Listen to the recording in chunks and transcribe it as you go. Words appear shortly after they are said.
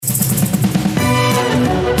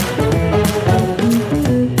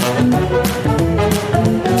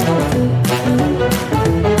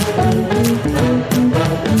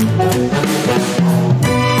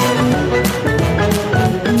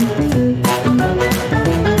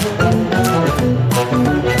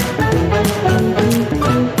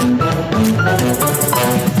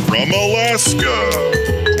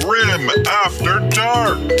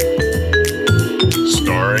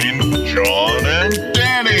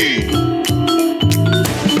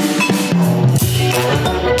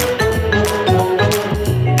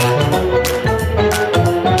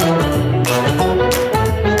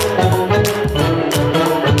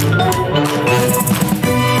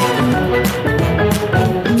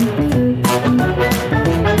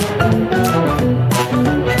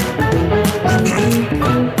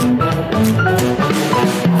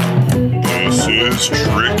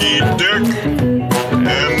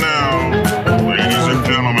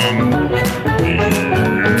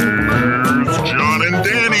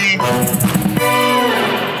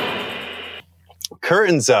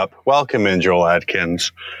curtains up. Welcome in, Joel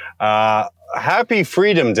Adkins. Happy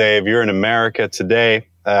Freedom Day if you're in America today.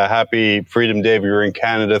 Happy Freedom Day if you were in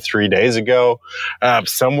Canada 3 days ago.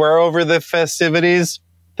 Somewhere over the festivities,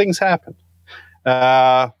 things happened.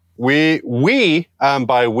 By we,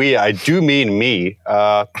 I do mean me,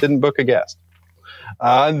 didn't book a guest.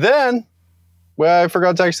 And then, well, I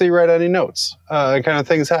forgot to actually write any notes. Kind of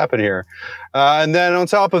things happen here. And then on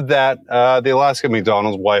top of that, the Alaska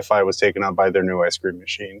McDonald's Wi-Fi was taken up by their new ice cream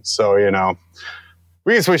machine. So,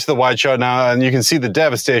 we can switch to the wide shot now, and you can see the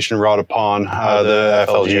devastation wrought upon the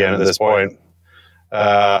FLGN at this point.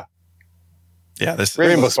 This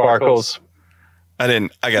Rainbow Sparkles. I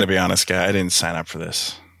gotta be honest, guy. I didn't sign up for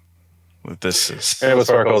this. This is Rainbow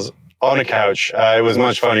Sparkles on a couch. It was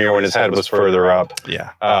much funnier when his head was further up. Yeah.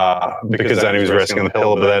 Because then he was resting on the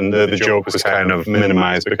pillow, but then the joke was kind of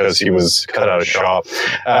minimized because he was cut out of shop.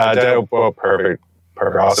 Perfect.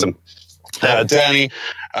 Awesome. Danny,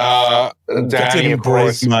 of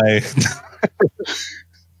course. Danny,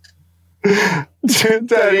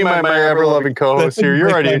 my ever-loving co-host here.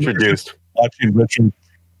 You're already introduced. Watching Richard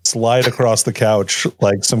slide across the couch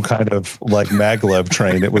like some kind of maglev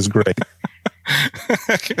train. It was great.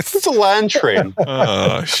 It's a land train.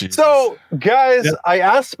 Oh, so, guys, I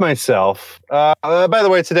asked myself. By the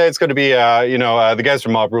way, today it's going to be the guys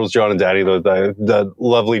from Mob Rules, John and Danny, the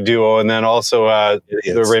lovely duo, and then also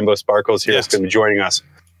the Rainbow Sparkles here is going to be joining us.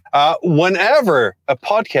 Whenever a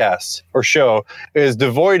podcast or show is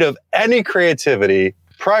devoid of any creativity,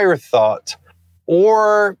 prior thought,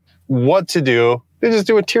 or what to do, they just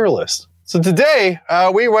do a tier list. So today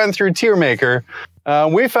we went through Tier Maker.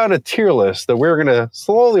 We found a tier list that we're going to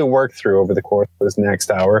slowly work through over the course of this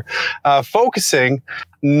next hour, focusing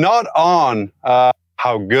not on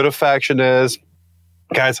how good a faction is.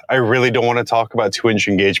 Guys, I really don't want to talk about 2-inch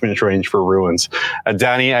engagement range for Ruins.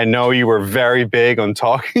 Danny, I know you were very big on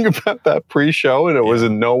talking about that pre-show, and it was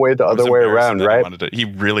in no way the other way around, right? He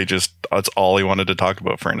really that's all he wanted to talk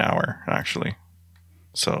about for an hour, actually.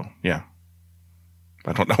 So, yeah.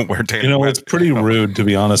 I don't know where Dana it's pretty rude, to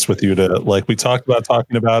be honest with you, we talked about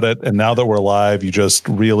talking about it, and now that we're live, you just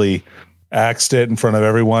really axed it in front of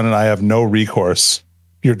everyone, and I have no recourse.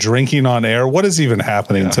 You're drinking on air. What is even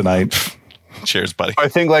happening tonight? Cheers, buddy. I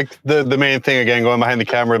think the main thing, again, going behind the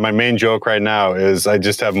camera, my main joke right now is I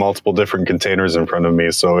just have multiple different containers in front of me,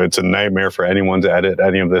 so it's a nightmare for anyone to edit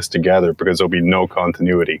any of this together because there'll be no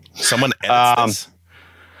continuity. Someone edits this?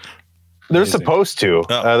 They're supposed to.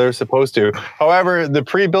 They're supposed to. However, the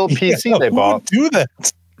pre-built PC they bought. Do that.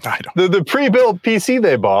 I don't. The pre-built PC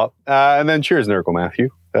they bought, and then cheers, Nurgle Matthew.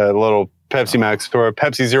 A little Pepsi Max or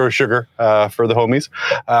Pepsi Zero Sugar for the homies.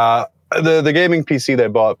 The gaming PC they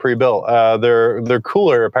bought pre-built. Their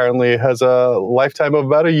cooler apparently has a lifetime of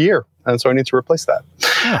about a year, and so I need to replace that.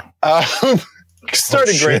 Yeah.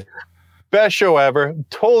 Started great. Best show ever.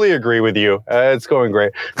 Totally agree with you. It's going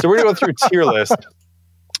great. So we're gonna go through tier list.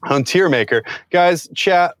 On Tier Maker. Guys,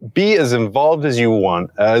 chat, be as involved as you want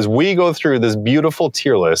as we go through this beautiful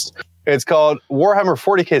tier list. It's called Warhammer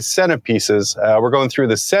 40k Centerpieces. We're going through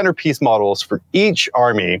the centerpiece models for each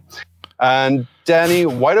army. And Danny,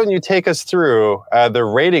 why don't you take us through the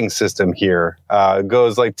rating system here? It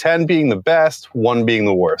goes 10 being the best, 1 being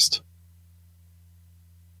the worst.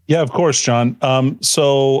 Yeah, of course, John.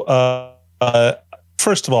 So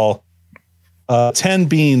first of all, 10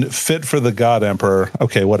 being fit for the God Emperor.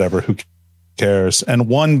 Okay, whatever. Who cares? And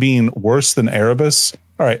 1 being worse than Erebus.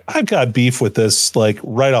 All right, I've got beef with this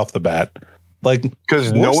right off the bat.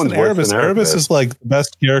 Because no one's worse Erebus. than Erebus is the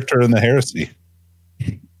best character in the Heresy.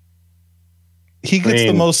 He gets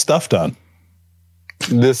the most stuff done.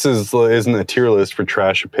 This isn't a tier list for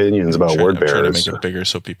trash opinions about word bearers. I'm trying to make it bigger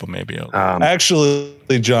so people maybe. Actually,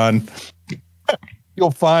 John. You'll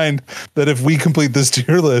find that if we complete this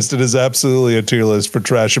tier list, it is absolutely a tier list for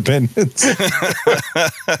trash opinions.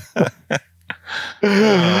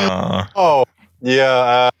 Matt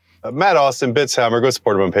Austin, Bitshammer, go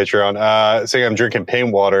support him on Patreon. Saying I'm drinking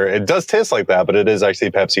pain water. It does taste like that, but it is actually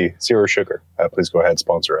Pepsi Zero Sugar. Please go ahead,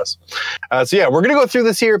 sponsor us. We're going to go through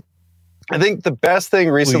this here. I think the best thing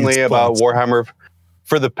recently about Warhammer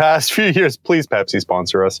for the past few years, please Pepsi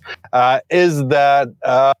sponsor us, is that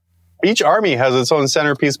each army has its own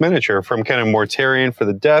centerpiece miniature, from kind of Mortarion for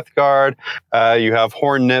the Death Guard. You have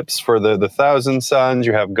Horn Nips for the Thousand Suns.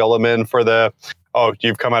 You have Guilliman for the... Oh,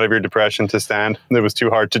 you've come out of your depression to stand. It was too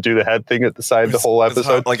hard to do the head thing at the side the whole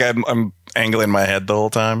episode. I'm angling my head the whole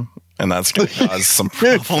time, and that's going to cause some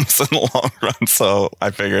problems in the long run. So I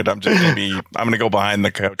figured I'm going to go behind the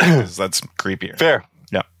couch because that's creepier. Fair.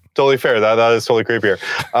 Yeah. Totally fair. That is totally creepier.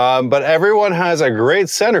 But everyone has a great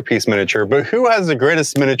centerpiece miniature. But who has the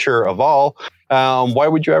greatest miniature of all? Why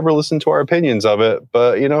would you ever listen to our opinions of it?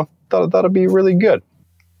 But, thought that'd be really good.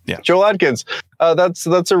 Yeah. Joel Atkins,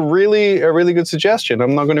 that's a really good suggestion.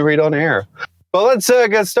 I'm not going to read on air. But let's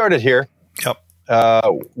get started here. Yep.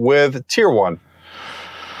 With Tier 1.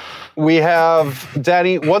 We have,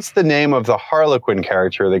 Danny, what's the name of the Harlequin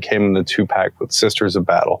character that came in the 2-pack with Sisters of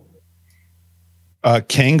Battle?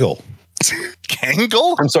 Kangol.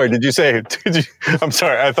 Kangol? I'm sorry, I'm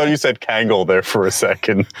sorry, I thought you said Kangol there for a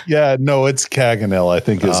second. Yeah, no, it's Caganel, I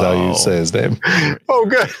think is how you say his name. Oh,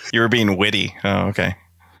 good. You were being witty. Oh, okay.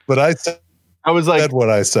 But I was like, said what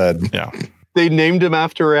I said. Yeah. They named him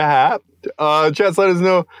after a hat. Chats, let us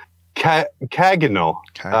know. Caganol.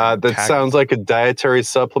 That sounds like a dietary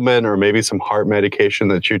supplement or maybe some heart medication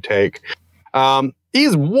that you take.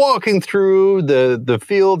 He's walking through the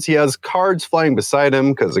fields. He has cards flying beside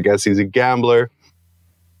him because I guess he's a gambler.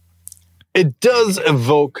 It does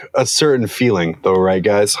evoke a certain feeling, though, right,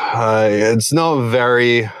 guys? There's not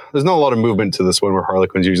a lot of movement to this one where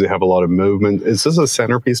Harlequins usually have a lot of movement. Is this a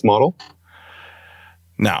centerpiece model?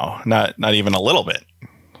 No, not even a little bit.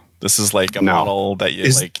 This is like a model that you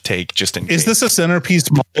take just in case. Is this a centerpiece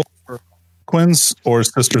model for Harlequins or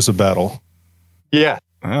Sisters of Battle? Yeah.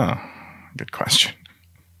 Oh, good question.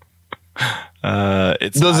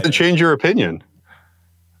 Does it change your opinion?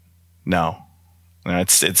 No,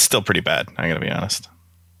 it's still pretty bad. I gotta be honest.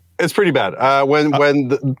 It's pretty bad. When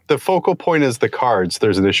the focal point is the cards,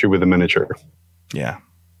 there's an issue with the miniature. Yeah,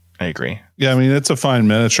 I agree. Yeah, I mean it's a fine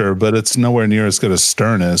miniature, but it's nowhere near as good as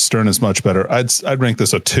Stern is. Stern is much better. I'd rank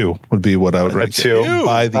this a 2. Would be what I would rank a 2 it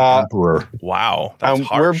by the Emperor. Wow, that's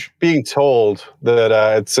harsh. We're being told that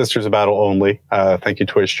it's Sisters of Battle only. Thank you,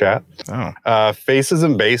 Twitch chat. Oh. Faces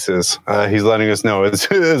and bases. He's letting us know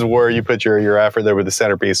is where you put your effort there with the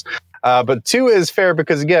centerpiece. But 2 is fair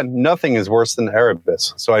because again, nothing is worse than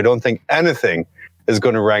Erebus. So I don't think anything is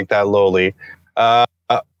going to rank that lowly.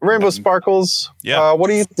 Rainbow Sparkles. Yeah. What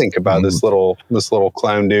do you think about this little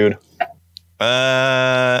clown dude?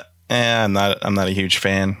 I'm not a huge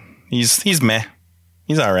fan. He's meh.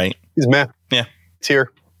 He's all right. He's meh. Yeah.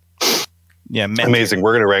 Tier. Yeah. Meh. Amazing.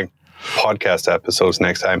 We're gonna rank podcast episodes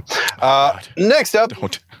next time. Next up,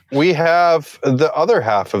 we have the other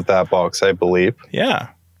half of that box, I believe. Yeah.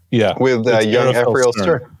 Yeah. With young Ephrael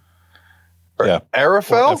Stern. Yeah.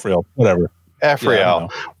 Ephrael? Ephrael. Whatever.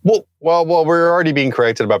 Ephrael. Yeah, well, we're already being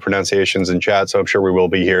corrected about pronunciations in chat, so I'm sure we will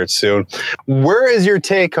be here soon. Where is your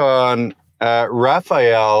take on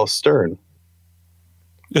Raphael Stern?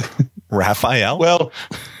 Raphael? Well,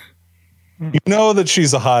 you know that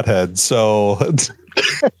she's a hothead, so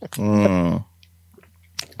That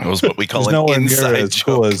was what we call an nowhere inside near as joke.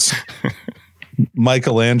 cool as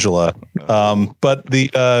Michelangelo. But the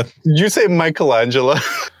Did you say Michelangelo?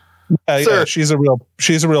 yeah, she's a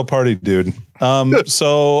real party dude.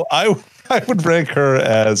 So I would rank her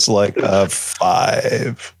as like a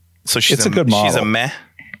 5. So she's a good model. She's a meh.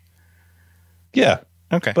 Yeah,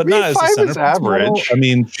 Okay. but not as a 5 is centerpiece average. model. I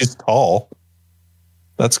mean, she's tall.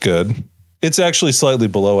 That's good. It's actually slightly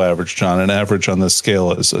below average, John. An average on this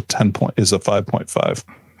scale is a 5.5.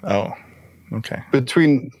 Oh, okay.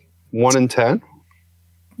 Between 1 and 10?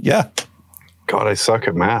 Yeah. God, I suck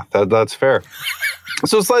at math. That's fair.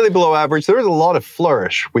 So slightly below average. There is a lot of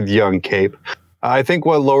flourish with young Cape. I think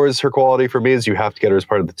what lowers her quality for me is you have to get her as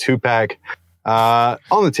part of the 2-pack.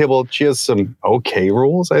 On the table, she has some okay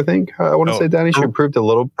rules, I think. I want to say, Danny, she improved a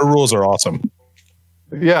little. Her rules are awesome.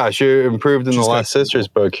 Yeah, she improved in the Last Sisters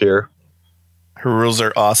book here. Her rules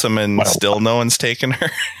are awesome and still no one's taken her.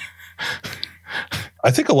 I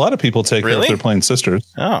think a lot of people take her if they're playing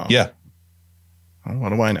Sisters. Oh. Yeah. Oh, what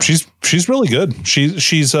do I know? She's really good. She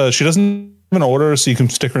doesn't have an order, so you can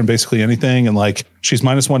stick her in basically anything, and like she's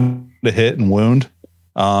 -1 to hit and wound,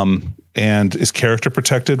 and is character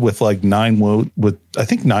protected with like 9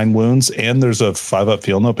 wounds, and there's a 5-up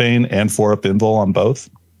feel no pain and 4-up invul on both.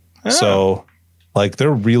 Oh. So like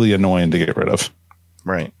they're really annoying to get rid of.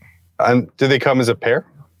 Right. Do they come as a pair?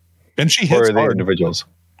 And she hits or are they hard. individuals?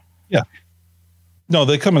 Yeah. No,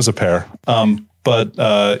 they come as a pair.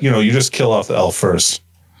 But you just kill off the elf first.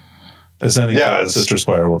 As any Sister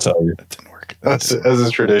Spire will tell you. That didn't work. That's as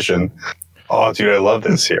is tradition. Oh, dude, I love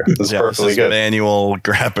this here. This is perfectly good. Manual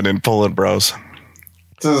grabbing and pulling, bros.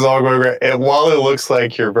 This is all going great. And while it looks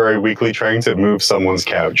like you're very weakly trying to move someone's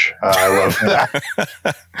couch, I love that.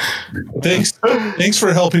 Thanks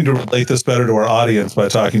for helping to relate this better to our audience by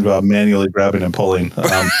talking about manually grabbing and pulling.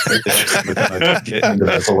 It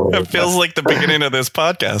feels like the beginning of this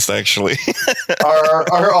podcast, actually.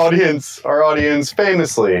 our audience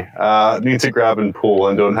famously need to grab and pull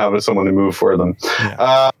and don't have someone to move for them.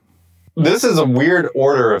 Yeah. this is a weird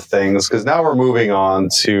order of things because now we're moving on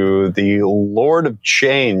to the Lord of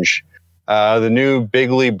Change, the new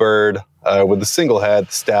Bigly bird with a single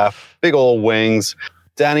head, staff, big old wings.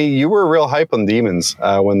 Danny, you were real hype on demons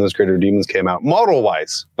when those greater demons came out, model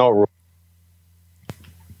wise, not rule.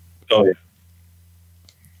 Oh yeah.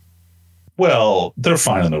 Well, they're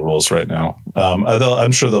fine in the rules right now.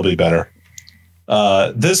 I'm sure they'll be better.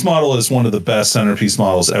 This model is one of the best centerpiece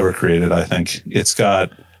models ever created. I think it's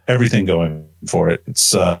got everything going for it.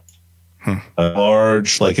 It's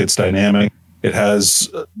large, like it's dynamic. It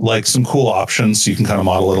has like some cool options. So you can kind of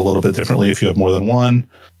model it a little bit differently if you have more than one.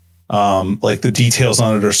 Like the details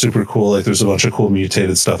on it are super cool. Like there's a bunch of cool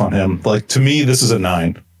mutated stuff on him. Like to me, this is a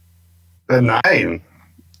 9. A 9.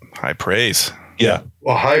 High praise. Yeah.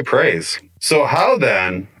 Well, high praise. So how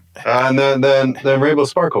then? And then Rainbow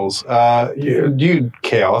Sparkles. You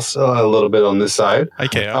Chaos a little bit on this side. Hi,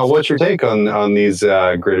 Chaos. What's your take on these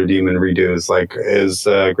Greater Demon redos? Like, is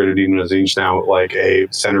Greater Demon of Tzeentch now like a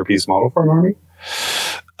centerpiece model for an army?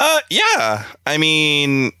 Yeah. I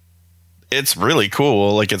mean, it's really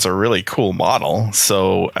cool. Like, it's a really cool model.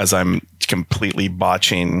 So, as I'm completely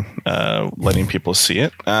botching letting people see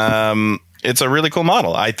it, it's a really cool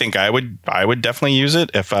model. I think I would definitely use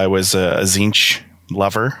it if I was a Tzeentch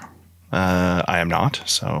lover. I am not,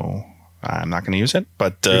 so I'm not going to use it.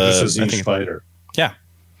 But you're just a Tzeentch fighter. Yeah.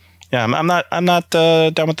 I'm not done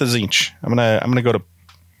with the Tzeentch. I'm gonna go to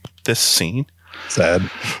this scene. Sad.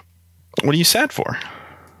 What are you sad for?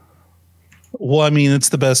 Well, I mean, it's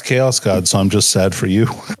the best Chaos God, so I'm just sad for you.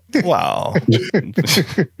 Wow.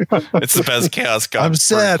 It's the best Chaos God. I'm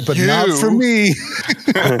sad, but you. not for me.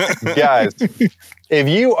 Guys, if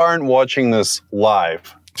you aren't watching this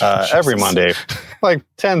live every Monday, like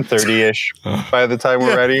 10:30-ish, by the time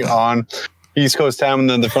we're ready on East Coast Time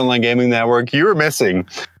and the Frontline Gaming Network, you are missing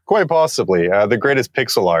quite possibly the greatest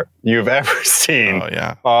pixel art you've ever seen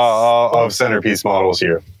of centerpiece models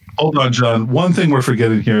here. Hold on, John. One thing we're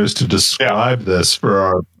forgetting here is to describe this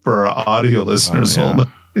for our audio listeners.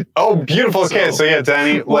 Oh, beautiful. Okay, so yeah,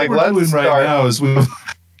 Danny, like what we're doing let's right start. now is we have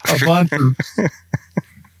a bunch of.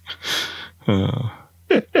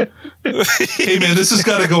 Hey man, this has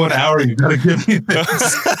got to go an hour. You got to give me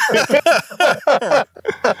this.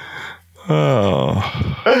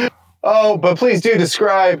 Oh, but please do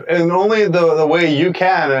describe, and only the way you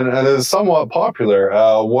can, and it is somewhat popular,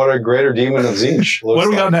 what a Greater Demon of Tzeentch looks What do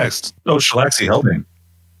we like. got next? Oh, Shalaxi Hellbane.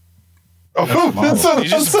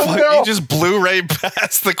 You just blew right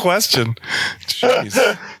past the question.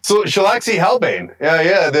 Jeez. So Shalaxi Hellbane,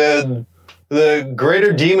 the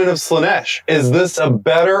Greater Demon of Slaanesh. Is this a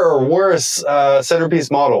better or worse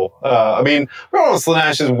centerpiece model? I mean, we don't know if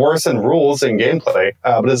Slaanesh is worse in rules and gameplay,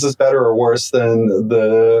 but is this better or worse than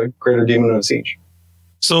the Greater Demon of Tzeentch?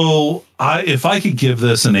 So if I could give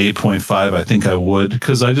this an 8.5, I think I would,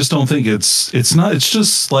 because I just don't think it's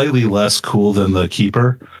just slightly less cool than the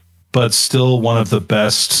Keeper, but still one of the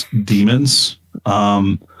best demons.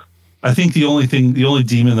 I think the only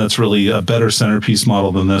demon that's really a better centerpiece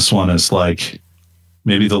model than this one is like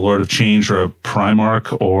maybe the Lord of Change or a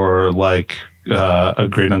Primarch or like a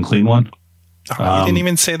Great Unclean One. You didn't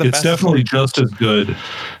even say the it's best. It's definitely just as good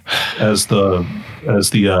as the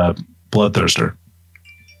Bloodthirster.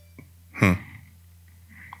 All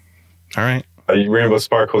right. Rainbow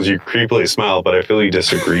Sparkles, you creepily smile, but I feel you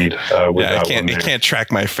disagreed with that one. You can't track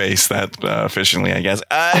my face that efficiently, I guess.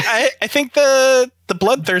 I think the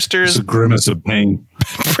Bloodthirster is a grimace of pain.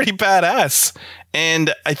 Pretty badass.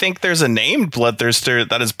 And I think there's a named Bloodthirster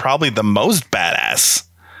that is probably the most badass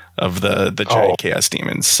of the giant chaos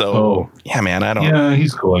demons. So yeah, man, I don't. Yeah,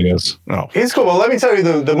 he's cool, I guess. Oh, he's cool. But let me tell you,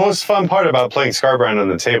 the most fun part about playing Scarbrand on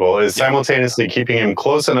the table is simultaneously keeping him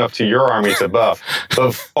close enough to your army to buff,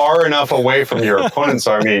 but far enough away from your opponent's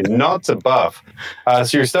army not to buff.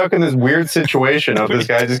 So you're stuck in this weird situation of this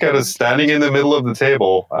guy just kind of standing in the middle of the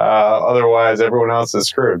table. Otherwise, everyone else is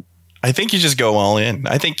screwed. I think you just go all in.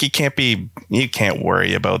 I think you can't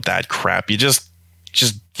worry about that crap. You just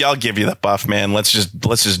I'll give you the buff, man. Let's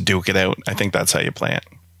just duke it out. I think that's how you play it.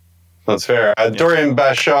 That's fair. Dorian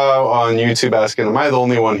Bashaw on YouTube asking, am I the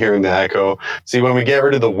only one hearing the echo? See, when we get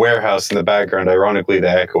rid of the warehouse in the background, ironically, the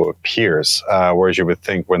echo appears, whereas you would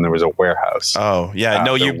think when there was a warehouse. Oh, yeah.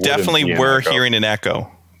 No, you definitely were hearing an echo.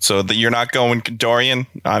 So you're not going, Dorian.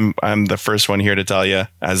 I'm the first one here to tell you,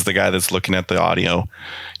 as the guy that's looking at the audio,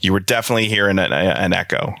 you were definitely hearing an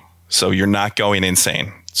echo. So you're not going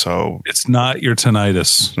insane. So it's not your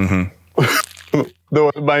tinnitus. Mm-hmm. Though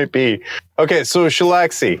it might be. Okay, so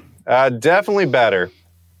Shalaxi, definitely better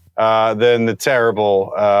than the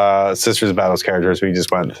terrible Sisters of Battles characters we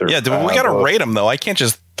just went through. Yeah, we got to rate them, though. I can't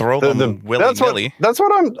just throw them willy-nilly. That's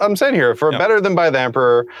what I'm saying here. For better than by the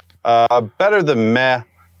Emperor, better than meh.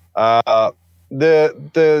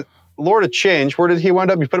 The Lord of Change, where did he wind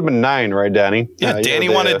up? You put him in 9, right, Danny? Yeah, Danny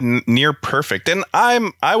wanted near perfect, and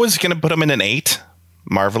I was going to put him in an 8.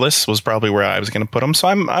 Marvelous was probably where I was going to put him, so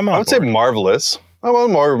I'm on I would say marvelous. I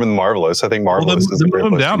want more than marvelous. I think marvelous is a great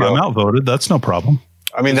place down. to go. I'm outvoted. That's no problem.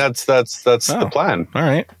 I mean, that's the plan. All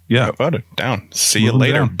right. Yeah. Outvoted. Down. See you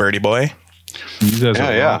later, birdie boy. You guys are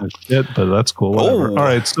wrong as shit, but that's cool. Whatever. All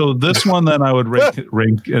right. So this one, then I would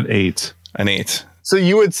rank at 8. An 8. So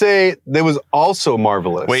you would say there was also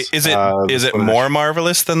marvelous. Wait, is it more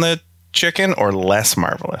marvelous than the chicken or less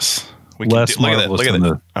marvelous? Less marvelous than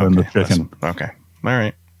the chicken. Okay. All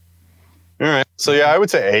right. So yeah, I would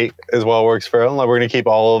say 8 as well works for him. We're going to keep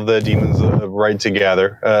all of the demons right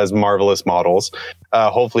together as marvelous models.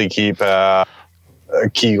 Hopefully keep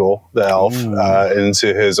Kegel the elf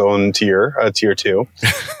into his own tier 2.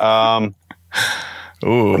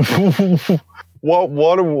 Ooh.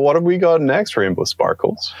 What have we got next, Rainbow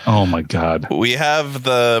Sparkles? Oh my God. We have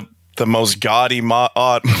the most gaudy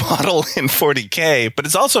model in 40K, but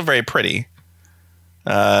it's also very pretty.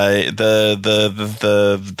 The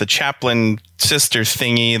chaplain sister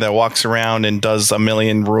thingy that walks around and does a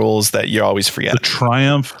million rules that you always forget. The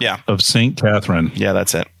Triumph of St. Catherine. Yeah,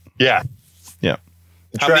 that's it. Yeah. Yeah.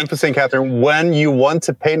 The Triumph of St. Catherine, when you want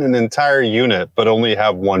to paint an entire unit but only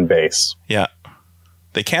have one base. Yeah.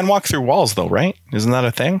 They can walk through walls though, right? Isn't that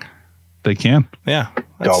a thing? They can. Yeah.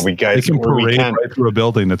 They can parade right through a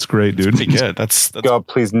building. That's great, dude. Pretty good. That's God,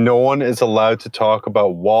 please, no one is allowed to talk about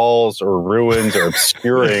walls or ruins or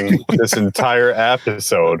obscuring this entire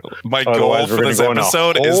episode. My goal for this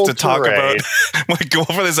episode is to talk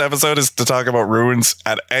about ruins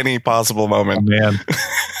at any possible moment. Man.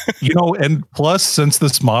 And plus, since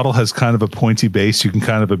this model has kind of a pointy base, you can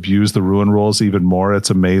kind of abuse the ruin rules even more.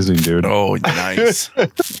 It's amazing, dude. Oh, nice.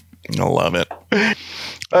 I love it.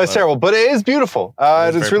 It's terrible, but it is beautiful.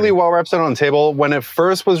 It's really well represented on the table. When it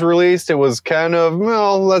first was released, it was kind of,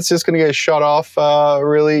 let's just going to get shut off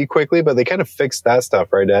really quickly, but they kind of fixed that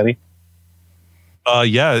stuff, right, Danny?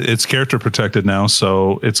 Yeah, it's character protected now,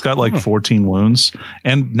 so it's got like 14 wounds,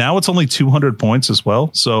 and now it's only 200 points as well.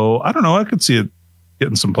 So I don't know, I could see it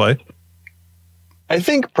getting some play. I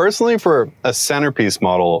think personally for a centerpiece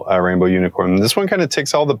model, Rainbow Unicorn, this one kind of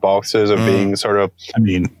ticks all the boxes of being sort of,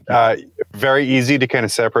 very easy to kind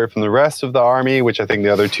of separate from the rest of the army, which I think the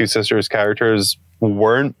other two sisters characters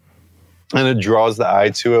weren't, and it draws the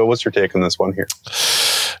eye to it. What's your take on this one here?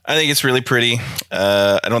 I think it's really pretty.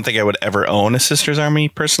 I don't think I would ever own a sisters army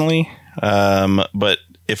personally, but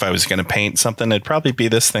if I was going to paint something, it'd probably be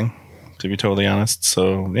this thing, to be totally honest.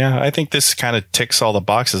 So yeah, I think this kind of ticks all the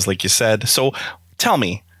boxes, like you said. So tell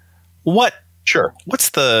me, what's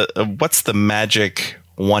the magic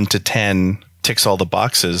 1 to 10 ticks all the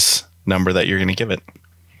boxes number that you're going to give it?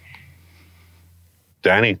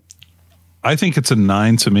 Danny? I think it's a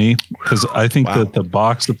 9 to me, because I think that the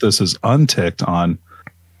box that this is unticked on,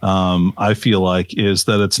 I feel like, is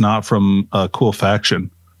that it's not from a cool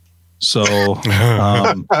faction. So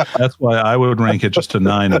that's why I would rank it just a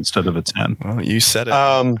 9 instead of a 10. Well, you said it.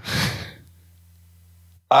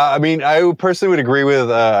 I mean, I personally would agree with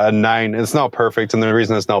a 9. It's not perfect, and the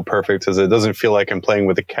reason it's not perfect is it doesn't feel like I'm playing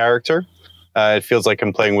with a character. It feels like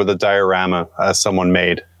I'm playing with a diorama someone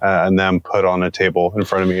made and then put on a table in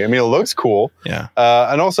front of me. I mean, it looks cool. Yeah.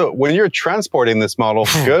 And also, when you're transporting this model,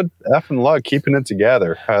 good effing luck keeping it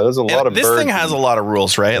together. There's a lot of this thing has a lot of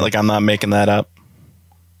rules, right? Like, I'm not making that up.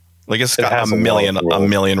 Like, it's got a million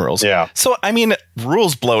rules. Yeah. So, I mean,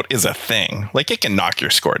 rules bloat is a thing. Like, it can knock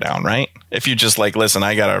your score down, right? If you just like, listen,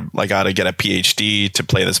 I gotta get a PhD to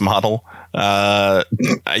play this model. I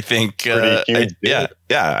think, I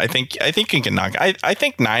think you can knock. I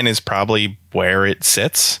think 9 is probably where it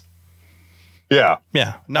sits. Yeah.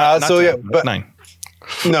 Yeah. Not 10, but 9.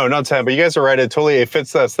 No, not 10. But you guys are right. It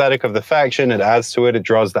fits the aesthetic of the faction. It adds to it. It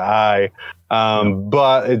draws the eye.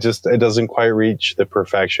 But it doesn't quite reach the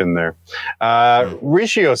perfection there.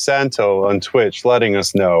 Riccio Santo on Twitch letting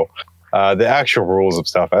us know the actual rules of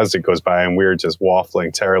stuff as it goes by, and we're just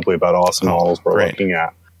waffling terribly about awesome models we're looking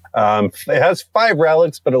at. It has 5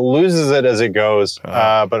 relics, but it loses it as it goes.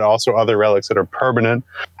 But also other relics that are permanent.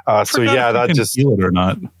 So yeah, that just heal it or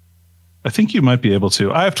not. I think you might be able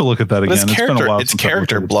to. I have to look at that again. It's been a while. It's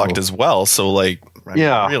character blocked as well. So like,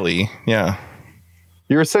 really, yeah.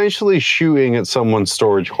 You're essentially shooting at someone's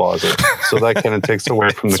storage closet, so that kind of takes away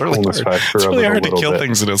from the coolness factor. It's really hard to kill bit.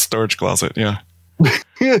 things in a storage closet. Yeah.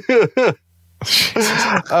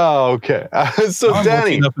 Oh, okay. So I'm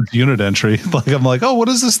Danny, looking up its unit entry. Like, I'm like, oh, what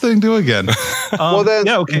does this thing do again? Well, then,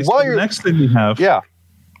 yeah, okay. So the next thing we have,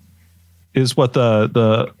 is what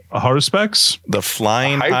the Haruspecs? The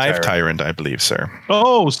Flying Hive Hive Tyrant. Tyrant, I believe, sir.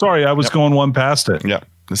 Oh, sorry, I was going one past it. Yeah,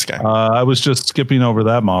 this guy. I was just skipping over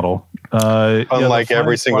that model. Unlike the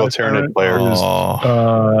every Flying single Tyrant Tyranid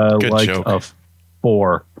player. Good like joke. a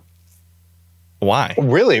 4. Why?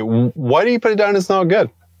 Really? Why do you put it down as not good?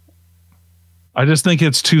 I just think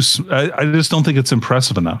it's too. I just don't think it's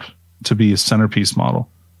impressive enough to be a centerpiece model.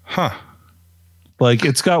 Huh. Like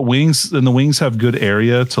it's got wings, and the wings have good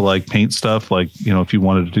area to like paint stuff. Like if you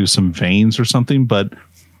wanted to do some veins or something, but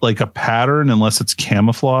like a pattern, unless it's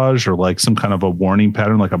camouflage or like some kind of a warning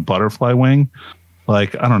pattern, like a butterfly wing.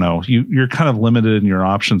 Like I don't know, you're kind of limited in your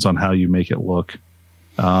options on how you make it look.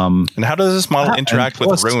 And how does this model interact with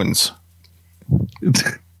plus- runes?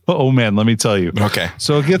 Oh man, let me tell you. Okay.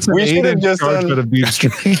 So it gets an We should 8 have inch just charge done- but a beam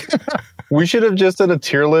stream. We should have just done a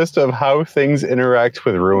tier list of how things interact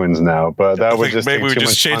with ruins now, but that would just maybe take we too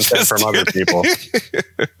just much change content this from to- other people.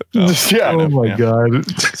 Yeah. Oh my Yeah. god.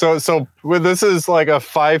 So this is like a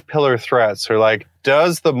 5-pillar threat. So like,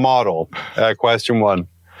 does the model, question 1,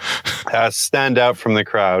 stand out from the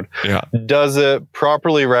crowd? Yeah. Does it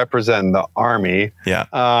properly represent the army?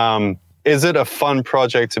 Yeah. Is it a fun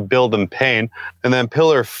project to build and paint? And then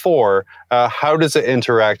pillar 4, how does it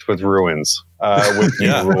interact with ruins? With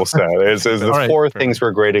Yeah. the rule set is the All right. 4 things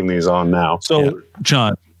we're grading these on now. So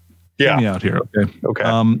John, hear me Yeah. out here, okay?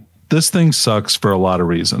 Okay. This thing sucks for a lot of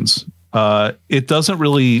reasons. It doesn't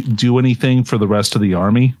really do anything for the rest of the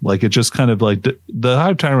army. Like it just kind of like the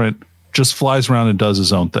Hive Tyrant just flies around and does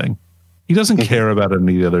his own thing. He doesn't care about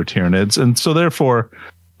any of the other Tyranids, and so therefore,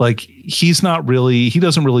 like he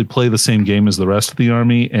doesn't really play the same game as the rest of the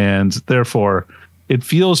army, and therefore, it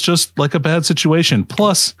feels just like a bad situation.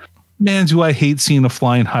 Plus, man, do I hate seeing a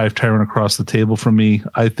flying Hive Tyrant across the table from me.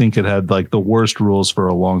 I think it had like the worst rules for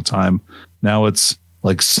a long time. Now it's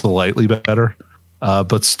like slightly better,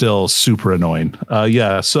 but still super annoying.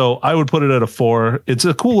 So I would put it at a 4. It's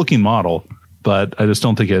a cool looking model, but I just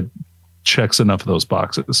don't think it checks enough of those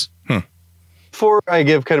boxes. Before I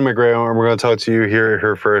give Kenna McGraw, and we're going to talk to you here,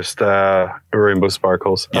 her first Rainbow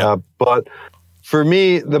Sparkles. Yeah. But for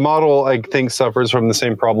me, the model, I think, suffers from the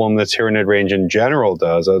same problem the Tyranid range in general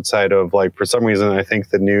does, outside of, like, for some reason, I think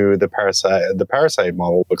the Parasite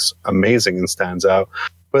model looks amazing and stands out.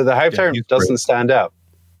 But the Hive Tyrant doesn't stand out.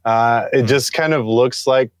 It just kind of looks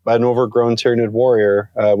like an overgrown Tyranid warrior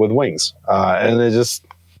with wings. And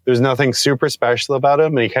there's nothing super special about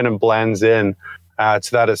him, and he kind of blends in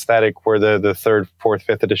to that aesthetic where the 3rd, 4th,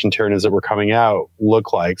 5th edition Tyranids that were coming out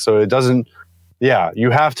look like. So it doesn't,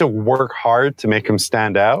 you have to work hard to make him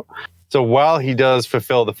stand out. So while he does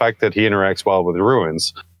fulfill the fact that he interacts well with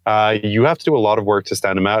ruins, you have to do a lot of work to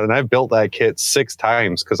stand him out. And I've built that kit 6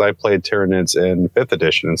 times because I played Tyranids in 5th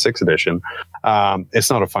edition and 6th edition.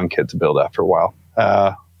 It's not a fun kit to build after a while.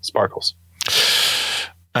 Sparkles.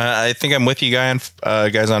 I think I'm with you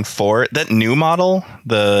guys on 4. That new model,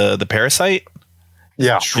 the Parasite,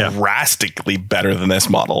 drastically better than this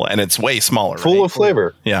model, and it's way smaller. Full of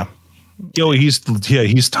flavor. Yeah.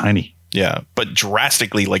 He's tiny. Yeah, but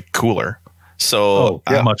drastically like cooler. So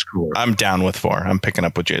Much cooler. I'm down with 4. I'm picking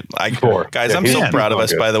up with you. 4. Guys, Yeah, I'm so proud of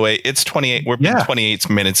us, good. by the way. It's 28. We're 28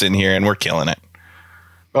 minutes in here and we're killing it.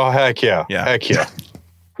 Oh, heck yeah. Yeah. Heck yeah.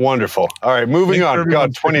 Wonderful. All right, moving on.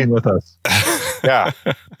 God, 20 with us. Yeah.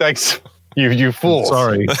 Thanks. You fools.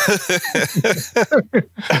 Sorry.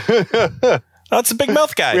 Oh, it's a big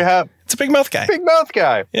mouth guy. We have It's a big mouth guy. big mouth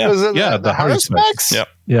guy. Yeah. Was it Yeah, the the Haru Haruspecs. specs? Yep.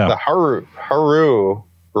 Yeah. The Haru Haru?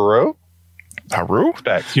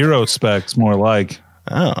 specs. Hero specs, more like.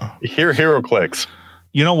 Oh. Hero clicks.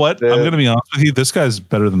 You know what? I'm going to be honest with you. This guy's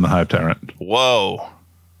better than the Hive Tyrant. Whoa.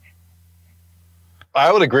 I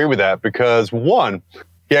would agree with that because 1,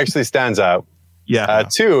 he actually stands out. Yeah.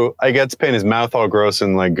 2, I get to paint his mouth all gross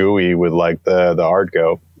and like gooey with like the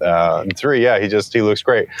Ardgo. And 3, he looks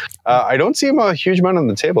great. I don't see him a huge amount on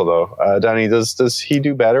the table though. Danny, does he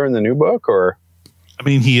do better in the new book or? I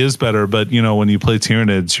mean, he is better, but when you play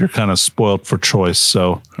Tyranids, you're kind of spoiled for choice.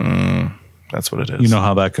 So That's what it is. you know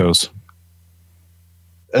how that goes.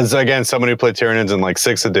 As again, someone who played Tyranids in like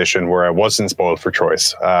 6th edition where I wasn't spoiled for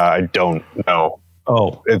choice. I don't know.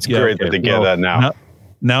 Oh, It's great that they get that now.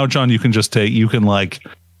 Now, John, you can just you can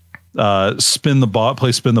spin the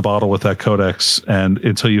bottle with that codex, and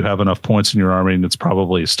until you have enough points in your army, and it's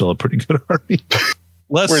probably still a pretty good army.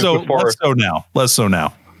 Less Whereas so before-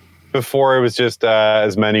 now. Before, it was just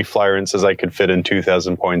as many Flyrants as I could fit in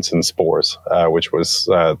 2,000 points in Spores, which was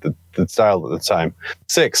the style at the time.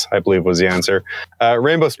 6, I believe, was the answer.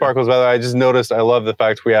 Rainbow Sparkles, by the way, I just noticed, I love the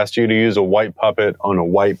fact we asked you to use a white puppet on a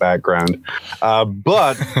white background.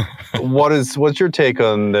 But what's your take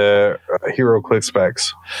on the HeroClix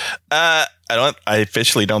specs? I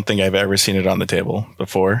officially don't think I've ever seen it on the table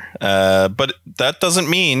before. But that doesn't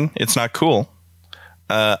mean it's not cool.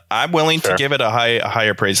 I'm willing to give it a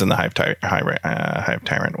higher praise than the Hive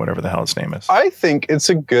Tyrant, whatever the hell its name is. I think it's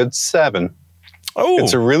a good 7. Oh,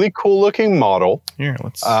 it's a really cool looking model. Here,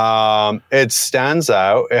 let's. It stands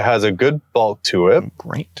out. It has a good bulk to it.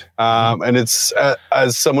 Great. And it's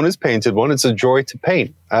as someone who's painted one, it's a joy to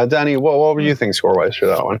paint. Danny, what were you think score wise for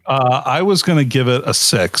that one? I was going to give it a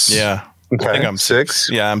 6. Yeah. Okay. I think I'm 6.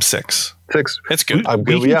 Yeah, I'm 6. 6. It's good. I'm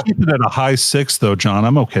good. We can keep it at a high 6, though, John.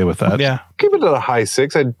 I'm okay with that. Yeah. Keep it at a high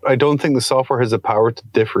 6. I don't think the software has the power to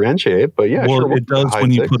differentiate, but yeah, well, sure. It does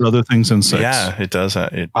when you put other things in 6. Yeah, it does.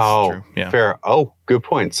 It's true. Yeah. Fair. Oh, good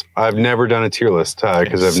points. I've never done a tier list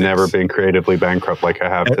because I've never been creatively bankrupt like I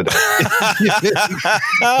have today.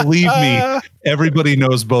 Believe me, everybody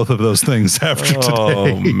knows both of those things after today.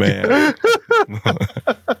 Oh, man.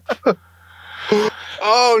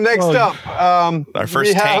 Oh, next up, our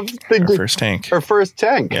first tank. Our first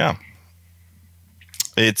tank. Yeah.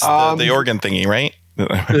 It's the organ thingy, right?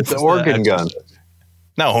 It's the organ gun.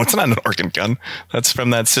 No, it's not an organ gun. That's from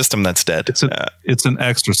that system that's dead. It's an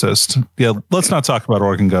exorcist. Yeah, let's not talk about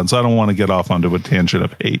organ guns. I don't want to get off onto a tangent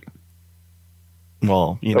of hate.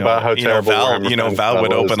 Well, about how terrible Val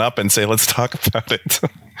would open up and say, "Let's talk about it."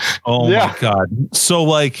 Oh my God! So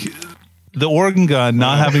the organ gun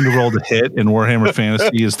not having to roll to hit in Warhammer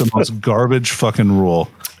Fantasy is the most garbage fucking rule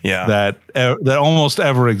that almost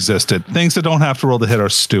ever existed. Things that don't have to roll to hit are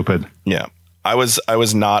stupid. Yeah. I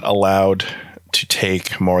was not allowed to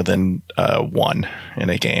take more than 1 in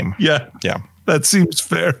a game. Yeah. Yeah. That seems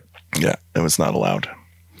fair. Yeah, it was not allowed.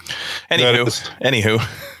 Anywho,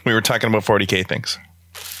 we were talking about 40K things.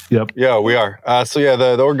 Yep. Yeah, we are.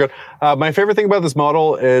 The organ gun. My favorite thing about this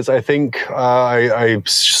model is I think I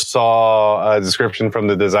saw a description from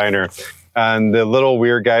the designer, and the little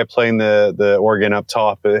weird guy playing the organ up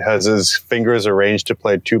top, it has his fingers arranged to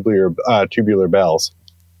play tubular bells.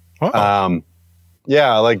 Oh.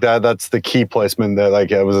 Yeah, like that. That's the key placement.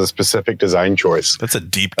 That it was a specific design choice. That's a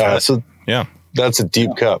deep cut. That's a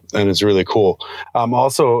deep cut, and it's really cool.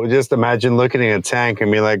 Also, just imagine looking at a tank and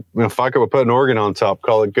being like, fuck it, we'll put an organ on top,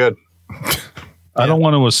 call it good. I don't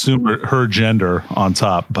want to assume her gender on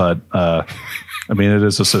top, but I mean, it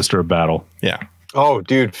is a sister of battle. Yeah. Oh,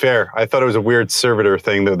 dude, fair. I thought it was a weird servitor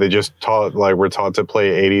thing that they just we're taught to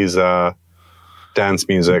play 80s dance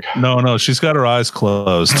music. No, she's got her eyes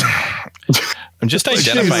closed. I'm just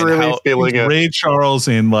identifying Ray Charles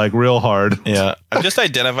in real hard. Yeah, I'm just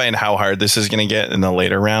identifying how hard this is going to get in the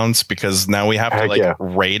later rounds because now we have to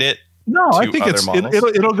rate it. No, I think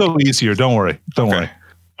it'll go easier. Don't worry. Don't worry.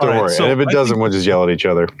 So and if it doesn't, we'll just yell at each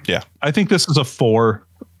other. Yeah, I think this is a 4,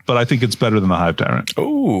 but I think it's better than the Hive Tyrant.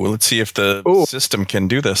 Oh, let's see if the system can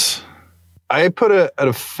do this. I put it at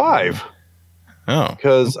a 5. Oh,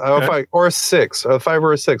 because or a 6, a 5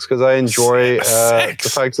 or a 6, because I enjoy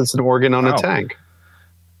the fact it's an organ on a tank.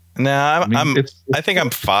 Nah, I think I'm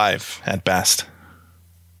 5 at best.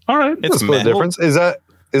 All right, it's a difference. Is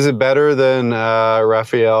it better than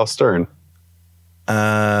Raphael Stern?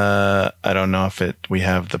 I don't know if we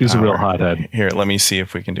have the. He's power. a real hothead. Here, let me see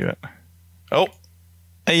if we can do it. Oh,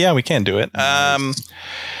 yeah, we can do it. I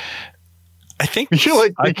think you feel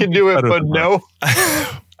like we can do it, but no.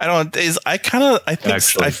 I don't.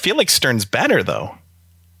 I feel like Stern's better though.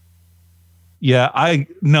 Yeah, I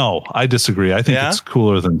disagree. I think it's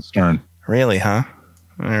cooler than Stern. Really, huh?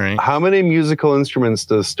 All right. How many musical instruments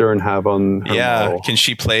does Stern have on her model? Can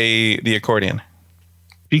she play the accordion?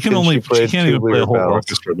 She can't even play a whole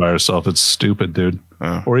orchestra by herself. It's stupid, dude.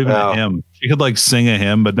 Oh. Or even a hymn. She could sing a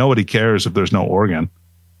hymn, but nobody cares if there's no organ.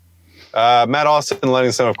 Matt Austin letting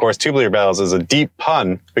us know, of course, Tubular Bells is a deep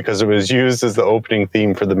pun because it was used as the opening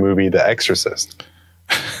theme for the movie The Exorcist.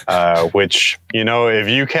 Which, if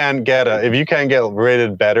you can't get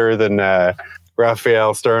rated better than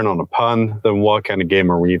Raphael Stern on a pun, then what kind of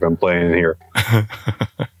game are we even playing here? Move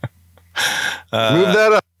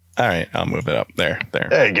that up. All right, I'll move it up. There.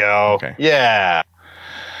 There you go. Okay. Yeah.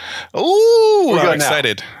 Ooh, I'm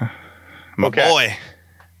excited. My boy.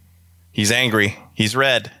 He's angry. He's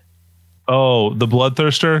red. Oh, the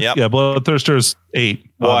Bloodthirster? Yep. Yeah, Bloodthirster is 8,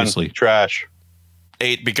 obviously. Trash.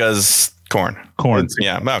 8 because corn.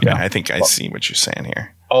 Yeah, okay. Yeah. I think I see what you're saying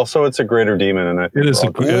here. Also, it's a greater demon, and it is.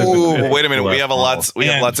 Wait a minute. We have lots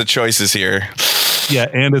of choices here. Yeah,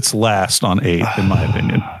 and it's last on 8, in my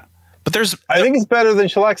opinion. But I think it's better than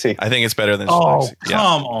Shaleksi. I think it's better than Oh, Shaleksi. Yeah.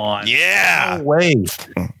 come on. Yeah. No way.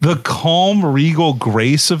 The calm, regal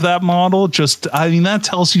grace of that model, that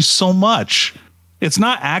tells you so much. It's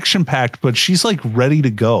not action-packed, but she's like ready to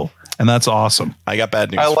go. And that's awesome. I got bad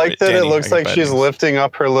news. I like that Danny, it looks like she's lifting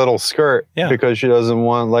up her little skirt because she doesn't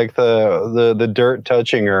want like the dirt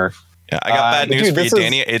touching her. Yeah, I got bad news for you,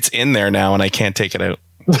 Danny. It's in there now and I can't take it out.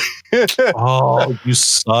 Oh, you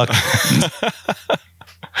suck.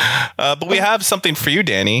 But we have something for you,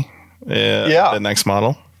 Danny. The next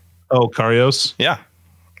model. Oh, Karios? Yeah.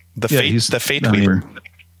 The Fate Weaver.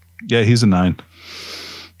 Yeah, he's a 9.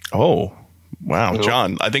 Oh. Wow,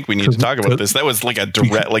 John, I think we need to talk about this. That was like a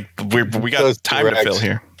direct, we got time to fill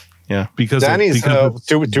here. Yeah. Because Danny's,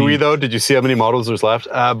 do we though? Did you see how many models there's left?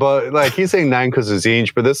 But like he's saying 9 because of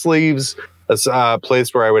Zinj, but this leaves a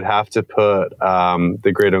place where I would have to put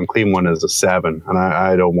the Great Unclean one as a 7, and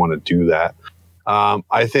I don't want to do that.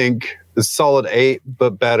 I think the solid 8,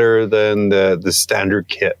 but better than the standard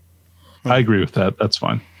kit. I agree with that. That's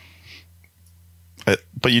fine.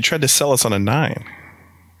 But you tried to sell us on a 9.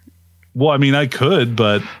 Well, I mean, I could,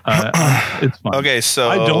 but it's fine. Okay, so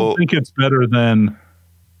I don't think it's better than.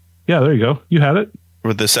 Yeah, there you go. You had it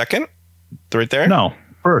with the second, right there. No,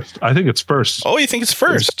 first. I think it's first. Oh, you think it's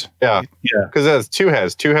first? Yeah, because it has 2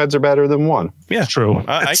 heads. 2 heads are better than 1. Yeah, true.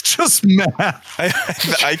 It's just math.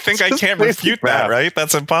 I think I can't refute that. Right?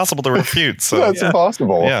 That's impossible to refute. So that's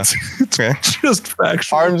impossible. Yeah, okay. Just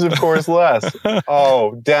factual. Arms, of course, less.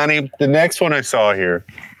 Oh, Danny, the next one I saw here.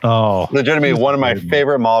 Oh, legitimately one of my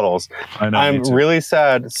favorite models. I know, I'm really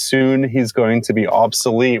sad soon he's going to be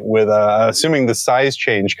obsolete with assuming the size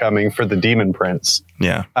change coming for the Demon Prince.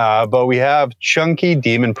 Yeah. But we have Chunky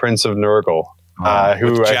Demon Prince of Nurgle,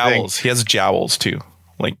 who with I jowls. think He has jowls too.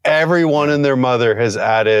 Like everyone and their mother has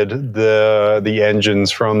added the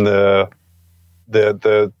engines from the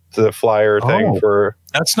flyer thing for.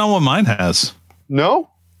 That's not what mine has. No.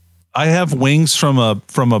 I have wings from one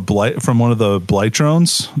of the blight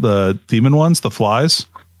drones, the demon ones, the flies.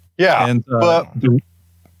 Yeah, and but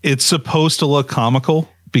it's supposed to look comical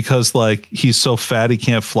because like he's so fat he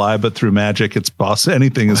can't fly, but through magic,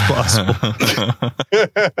 anything is possible.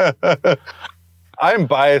 I'm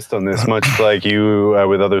biased on this, much like you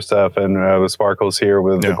with other stuff, and with Sparkles here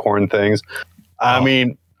with the corn things. I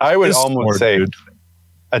mean, I would almost say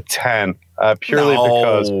a 10. Purely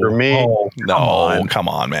because for me, come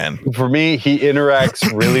on, man. For me, he interacts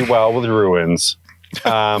really well with ruins.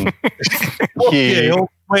 Wait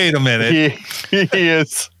a minute.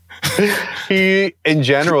 He in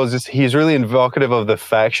general is he's really evocative of the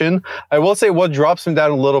faction. I will say what drops him down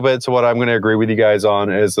a little bit to what I'm going to agree with you guys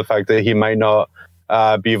on is the fact that he might not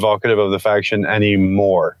be evocative of the faction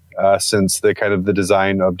anymore since the kind of the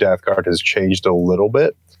design of Death Guard has changed a little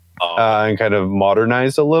bit and kind of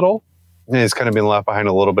modernized a little. He's kind of been left behind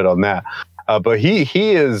a little bit on that. But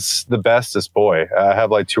he is the bestest boy. I have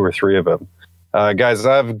like 2 or 3 of him. Guys,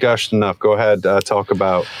 I've gushed enough. Go ahead, talk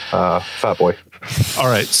about Fat Boy. All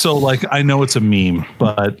right. So like, I know it's a meme,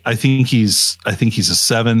 but I think he's a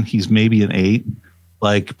 7. He's maybe an 8.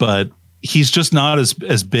 Like, but he's just not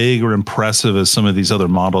as big or impressive as some of these other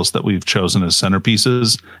models that we've chosen as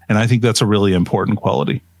centerpieces. And I think that's a really important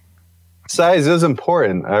quality. Size is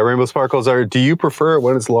important. Rainbow Sparkles do you prefer it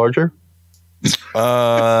when it's larger?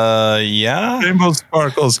 Yeah. Rainbow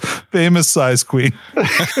Sparkles, famous size queen.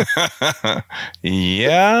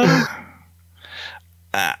 Yeah.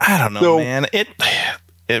 I don't know, man.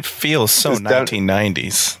 It feels so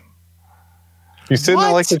 1990s. You said that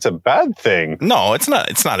like it's a bad thing. No, it's not.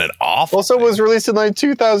 It's not an awful. Also, it was released in like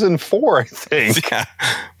 2004, I think. Yeah,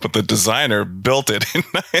 but the designer built it in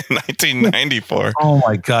 1994. Oh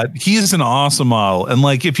my god, he is an awesome model, and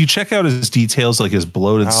like if you check out his details, like his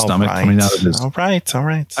bloated stomach coming out of his. All right.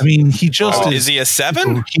 I mean, he just is he a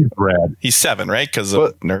 7? He's rad. He's 7, right? Because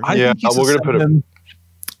of Nurgle. Yeah, we're gonna put him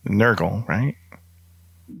Nurgle, right?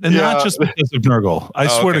 And not just because of Nurgle. I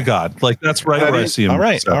swear to God. Like, that's right where I see him. All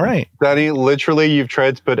right. Danny, literally, you've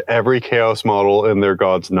tried to put every Chaos model in their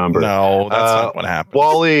God's number. No, that's not what happened.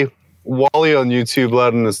 Wally on YouTube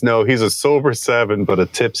letting us know he's a sober 7, but a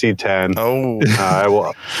tipsy 10.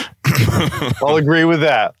 Oh. I'll agree with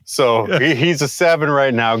that. So he's a 7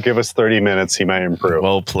 right now. Give us 30 minutes. He might improve.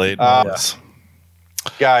 Well played.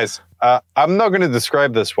 Guys, I'm not going to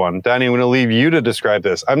describe this one. Danny, I'm going to leave you to describe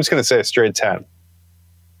this. I'm just going to say a straight 10.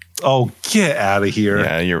 Oh, get out of here.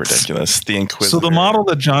 Yeah, you're ridiculous. The Inquisitor. So the model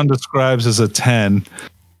that John describes as a 10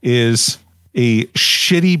 is a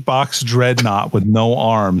shitty box dreadnought with no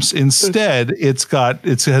arms. Instead, it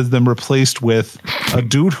has them replaced with a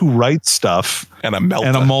dude who writes stuff and a Melta.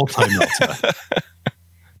 And a multi-Melta.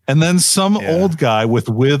 and then some old guy with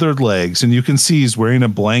withered legs, and you can see he's wearing a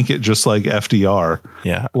blanket just like FDR.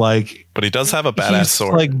 Yeah, like, but he does have a badass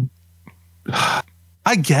sword. Like,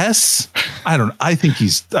 I guess I don't. I think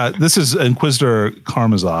he's. This is Inquisitor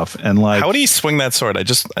Karamazov, and like, how do you swing that sword? I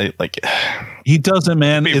like. He doesn't,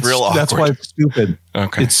 man. It's real awkward. That's why it's stupid.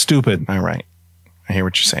 Okay, it's stupid. All right, I hear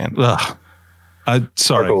what you're saying.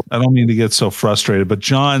 Sorry, I don't mean to get so frustrated, but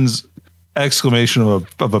John's exclamation of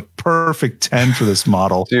a perfect 10 for this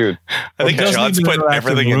model, dude. I think John's put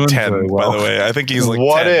everything in 10. By the way, I think he's like,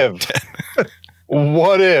 what 10.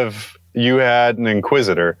 What if you had an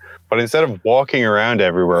Inquisitor, but instead of walking around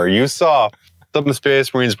everywhere, you saw some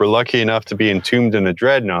Space Marines were lucky enough to be entombed in a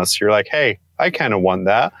dreadnought. So you're like, hey, I kind of want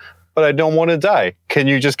that, but I don't want to die. Can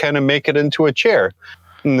you just kind of make it into a chair?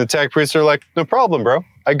 And the tech priests are like, no problem, bro.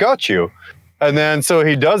 I got you. And then so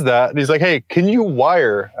he does that, and he's like, hey, can you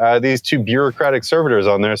wire these 2 bureaucratic servitors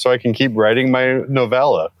on there so I can keep writing my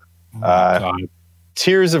novella?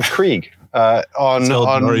 Tears of Krieg on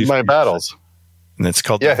my battles. And it's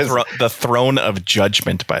called the Throne of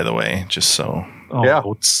Judgment, by the way, just so.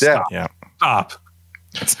 Stop.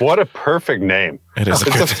 What a perfect name. It is.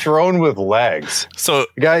 It's a throne with legs. So,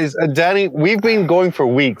 guys, Danny, we've been going for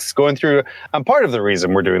weeks, going through, and part of the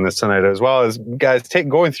reason we're doing this tonight as well is, guys,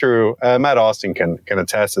 going through, Matt Austin can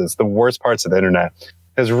attest to this, the worst parts of the internet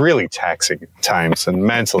is really taxing at times and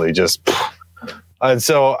mentally just. And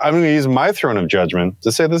so I'm going to use my Throne of Judgment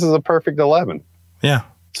to say this is a perfect 11. Yeah.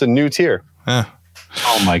 It's a new tier. Yeah.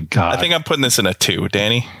 Oh, my God. I think I'm putting this in a 2,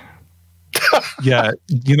 Danny. Yeah,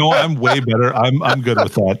 you know, I'm way better. I'm good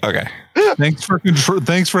with that. Okay. Thanks for control.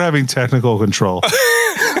 Thanks for having technical control.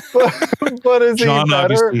 But is John he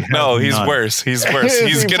better? No, he's worse. He's worse.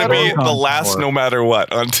 He's going to be the last no matter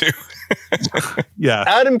what on 2. Yeah.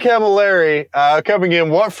 Adam Camilleri coming in.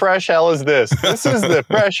 What fresh hell is this? This is the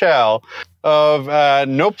fresh hell of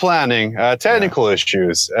no planning, technical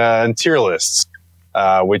issues, and tier lists.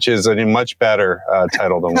 Which is a much better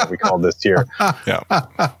title than what we call this tier. Yeah.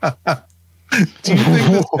 Do you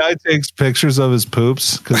think this guy takes pictures of his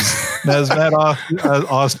poops? Because as Matt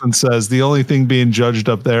Austin says, the only thing being judged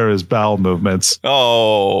up there is bowel movements.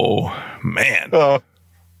 Oh, man.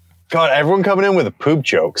 God, everyone coming in with the poop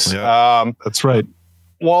jokes. Yeah. That's right.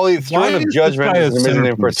 Wally, Throne of Judgment is an amazing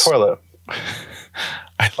name for a toilet.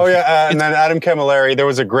 Oh, yeah. And then Adam Camilleri, there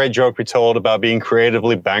was a great joke we told about being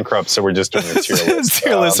creatively bankrupt. So we're just doing a tier list.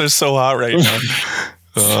 Tier lists are so hot right now.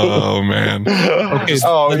 Oh, man. Okay.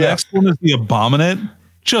 The next one is the Abominate.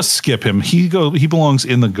 Just skip him. He belongs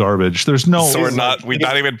in the garbage. There's no. So we're not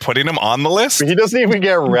even putting him on the list. He doesn't even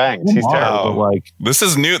get ranked. He's terrible. Like, this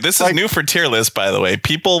is new. This is new for tier list, by the way.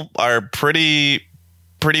 People are pretty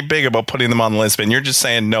big about putting them on the list, and you're just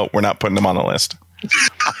saying no. We're not putting them on the list.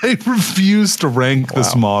 I refuse to rank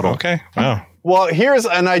this model. Okay. Wow. Well,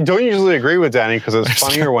 and I don't usually agree with Danny because it's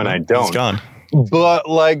funnier when I don't. He's gone. But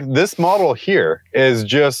like this model here is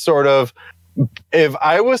just sort of, if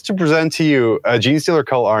I was to present to you a Genestealer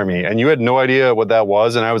Cult army and you had no idea what that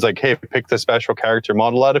was, and I was like, hey, pick the special character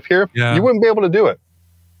model out of here, you wouldn't be able to do it.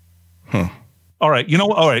 All right. You know,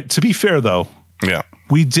 all right. To be fair, though,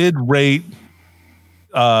 we did rate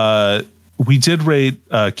Kegel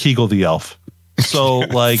the Elf. So,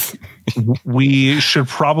 like, we should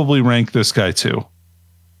probably rank this guy too.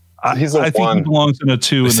 I think he belongs in a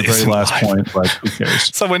 2 in the very last point, but who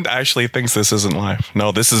cares? Someone actually thinks this isn't live.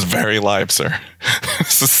 No, this is very live, sir.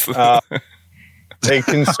 It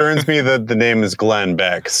concerns me that the name is Glenn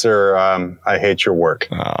Beck. Sir, I hate your work.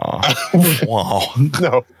 Oh, wow.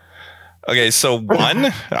 No. Okay, so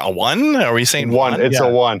 1? A 1? Are we saying 1? It's a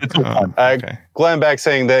 1. It's a 1. Okay. Glenn Beck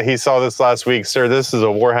saying that he saw this last week. Sir, this is a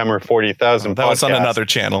Warhammer 40,000 That was on another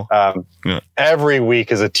channel. Every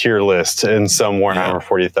week is a tier list in some Warhammer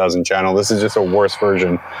 40,000 channel. This is just a worse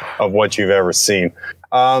version of what you've ever seen.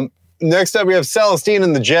 Next up, we have Celestine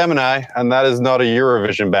and the Gemini, and that is not a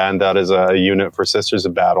Eurovision band. That is a unit for Sisters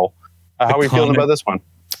of Battle. How are we feeling about this one?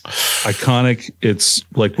 Iconic. It's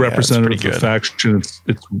like representative of the faction.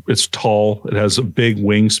 It's tall. It has a big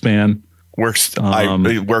wingspan.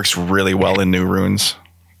 It works really well in New Runes.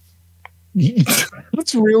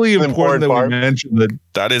 That's really important that we mention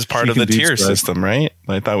that is part of the tier system, right?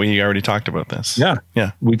 I thought we already talked about this. Yeah,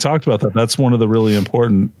 we talked about that. That's one of the really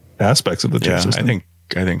important aspects of the tier system.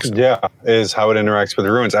 I think so. Yeah, is how it interacts with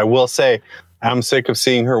the runes. I will say, I'm sick of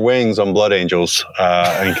seeing her wings on Blood Angels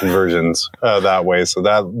and conversions that way. So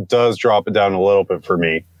that does drop it down a little bit for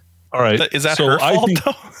me. All right. Is that her fault,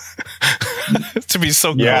 though? To be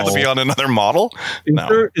so cool to be on another model?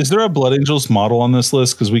 Is there a Blood Angels model on this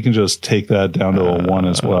list? Because we can just take that down to a 1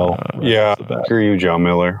 as well. Screw you, John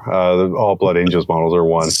Miller. All Blood Angels models are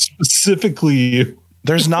 1. Specifically you.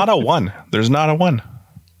 There's not a 1. There's not a 1.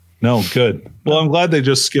 No, good. Well, I'm glad they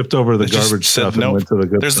just skipped over the garbage stuff and went to the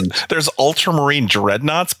good things. There's Ultramarine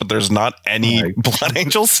Dreadnoughts, but there's not any Blood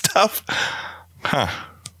Angel stuff. Huh.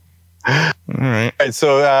 All right.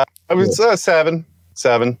 So I was 7.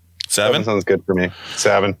 7 sounds good for me.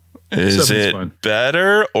 7. Is it fine.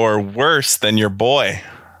 Better or worse than your boy?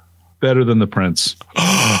 Better than the Prince.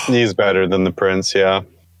 He's better than the Prince, yeah.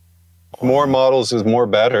 More models is more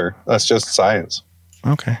better. That's just science.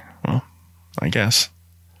 Okay. Well, I guess.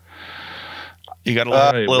 You got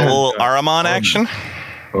a little Ahriman action?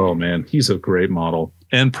 Oh, man. He's a great model.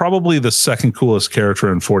 And probably the second coolest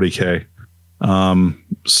character in 40K.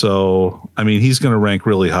 So, I mean, he's going to rank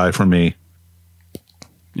really high for me.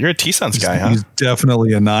 You're a T-Sons guy, huh? He's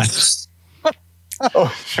definitely a 9.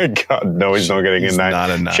 Oh, my God. No, he's not getting a 9. Not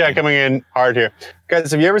a 9. Check coming in hard here.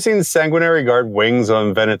 Guys, have you ever seen Sanguinary Guard wings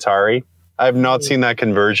on Venatari? I've not seen that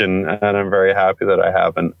conversion, and I'm very happy that I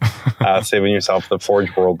haven't. Saving yourself the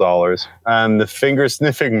Forge World dollars. And the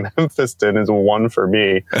finger-sniffing Memphiston is 1 for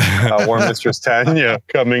me. War Mistress Tanya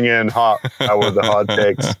coming in hot with the hot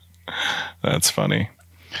takes. That's funny.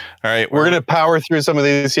 All right. We're going to power through some of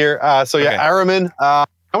these here. Ahriman,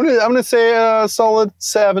 I'm gonna say a solid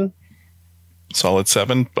 7. Solid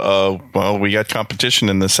 7. Well, we got competition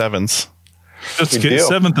in the 7s. Just get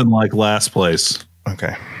 7th in like last place.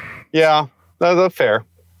 Okay. Yeah, that's fair.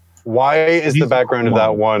 Why is the background of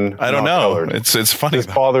that one? I don't know. Colored? It's funny. This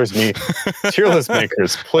bothers me. Tier list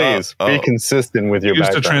makers, please be consistent with your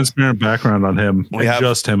background. Use a transparent background on him. We have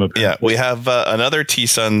just him. Yeah, we have another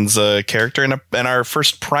T-Sons character in our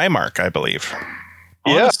first Primarch, I believe.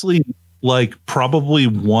 Honestly, like probably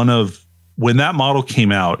one of when that model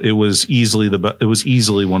came out, it was easily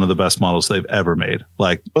one of the best models they've ever made.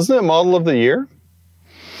 Like, wasn't it model of the year?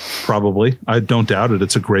 Probably. I don't doubt it.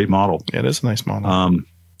 It's a great model. Yeah, it is a nice model.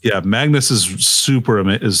 Yeah, Magnus is super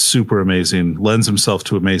amazing. Lends himself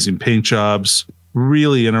to amazing paint jobs.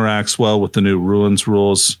 Really interacts well with the new Ruins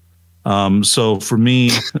rules. So for me,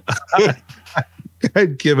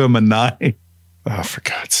 I'd give him a 9. Oh, for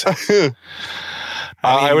God's sake!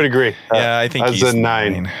 I would agree. Yeah, I think he's a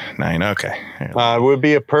 9. 9. Okay. It would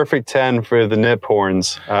be a perfect 10 for the Nip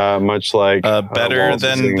Horns. Much like better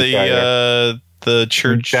than the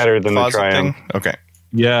church. Better than the Triumph. Thing? Okay.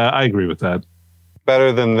 Yeah, I agree with that.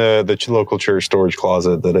 Better than the local church storage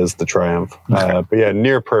closet that is the Triumph. But yeah,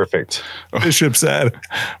 near perfect. Bishop said.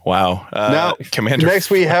 Wow. Now, Commander. Next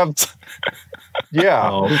we have,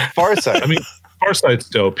 Farsight. I mean, Farsight's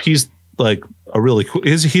dope. He's like a really cool.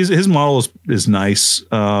 His model is nice.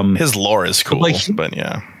 His lore is cool, but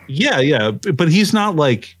yeah. Yeah, but he's not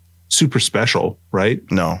like super special, right?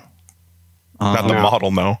 No, not the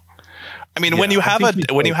model. No. I mean, when you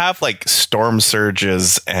have like storm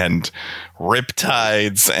surges and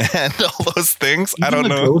riptides and all those things, I don't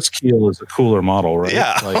know. Ghost Keel is a cooler model, right?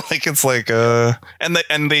 Yeah, like it's like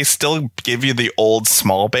and they still give you the old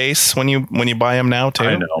small base when you buy them now too.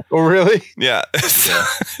 I know. Oh, really? Yeah.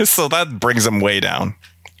 So that brings them way down.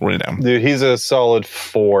 Dude, he's a solid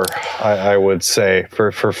 4, I would say,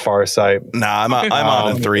 for Farsight. Nah, I'm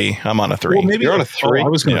on a 3. I'm on a 3. Well, maybe you're on a 3. I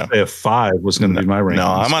was going to say a 5 was going to be my ranking. No,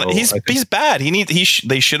 I'm on. He's bad.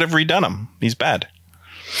 They should have redone him. He's bad.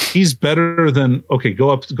 He's better than. Okay, go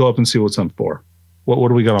up and see what's on 4. What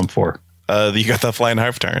do we got on 4? You got the Flying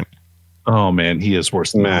Hive Tyrant. Oh man, he is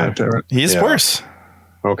worse than the Hive Tyrant. He's worse.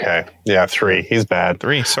 Okay. Yeah, 3. He's bad.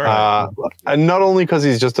 3, sorry. And not only because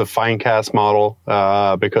he's just a fine cast model,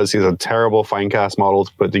 because he's a terrible fine cast model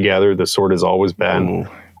to put together. The sword has always been.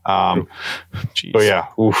 But yeah,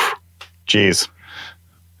 geez.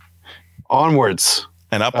 Onwards.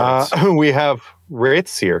 And upwards. We have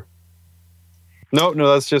Wraiths here. No,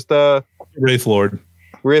 that's just Wraith Lord.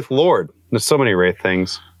 Wraith Lord. There's so many Wraith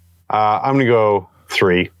things. I'm going to go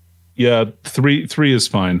 3. Yeah, 3 is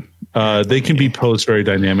fine. They can be posed very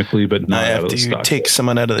dynamically, but not out of the stock. I have to take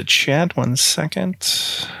someone out of the chat. 1 second.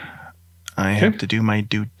 I have to do my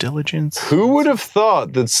due diligence. Who would have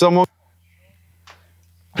thought that someone...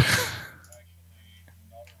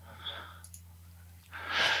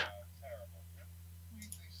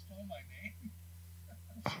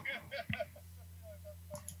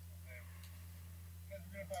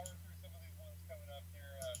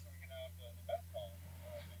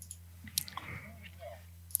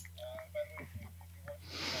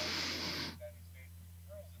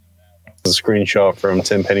 A screenshot from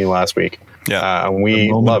Tim Penny last week. Yeah,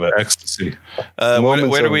 we love it. Ecstasy. Where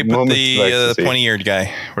do we put the pointy-eared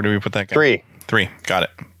guy? Where do we put that guy? 3. Got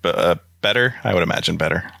it. Better? I would imagine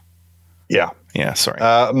better. Yeah. Sorry.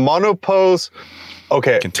 Monopose.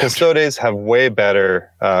 Okay, Custodes have way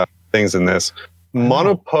better things than this.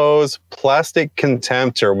 monopose plastic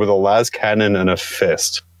contemptor with a las cannon and a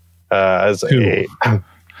fist. As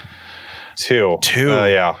Two. Two.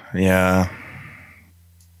 Yeah.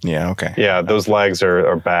 Okay. Yeah, those legs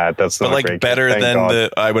are bad. That's not but like great better kit, than God.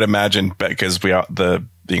 I would imagine, because the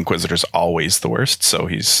Inquisitor's always the worst, so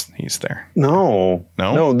he's there. No.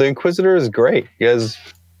 The Inquisitor is great. You guys,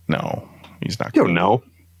 no, he's not. You don't know.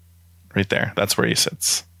 Right there. That's where he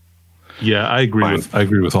sits. Yeah, I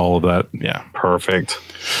agree with all of that. Yeah, perfect.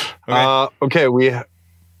 Okay, we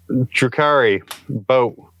Drukhari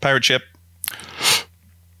boat pirate ship.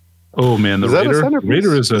 Oh man, the is that Raider. A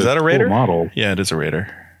Raider is that a Raider cool model? Yeah, it is a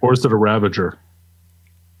Raider. Or is it a Ravager?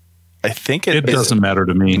 I think it doesn't matter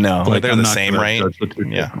to me. No, like, they're I'm the not same, gonna right? judge the two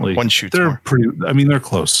differently. One shoots They're more. pretty. I mean, they're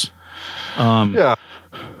close. Yeah.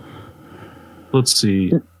 Let's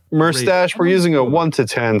see. Murstache, we're using a 1 to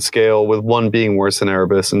 10 scale, with 1 being worse than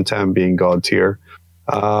Erebus and 10 being God tier.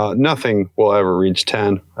 Nothing will ever reach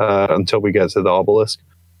 10 until we get to the Obelisk.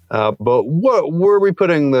 But where are we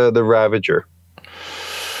putting the Ravager?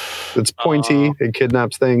 It's pointy. It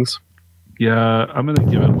kidnaps things. Yeah, I'm going to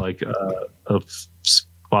give it like a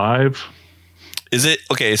 5. Is it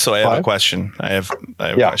okay? So I have a question. I have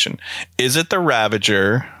a question. Is it the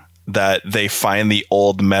Ravager that they find the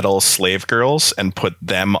old metal slave girls and put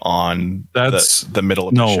them on the middle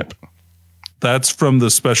of the ship? That's from the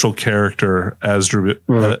special character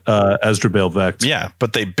Asdrubale Vex. Yeah,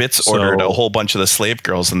 but they ordered a whole bunch of the slave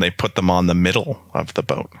girls and they put them on the middle of the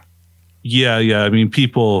boat. Yeah. I mean,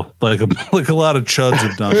 people like a lot of chuds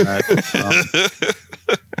have done that.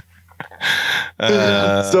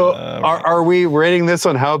 So are we rating this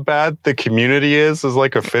on how bad the community is as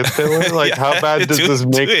like a fifth pillar? Like how bad does this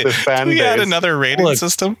make the fan base? We had another rating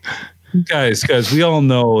system. Guys, we all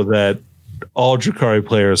know that all Drukhari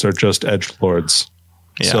players are just edgelords.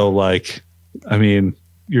 Yeah. So like, I mean,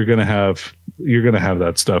 you're gonna have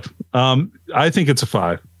that stuff. I think it's a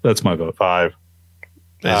 5. That's my vote. 5.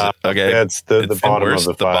 Okay. Yeah, it's the bottom of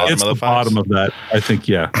the 5. It's the bottom of that. I think,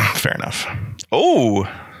 yeah. Fair enough. Oh,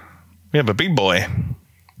 we have a big boy.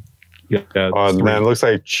 Yeah. Oh man, looks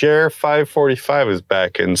like Chair 545 is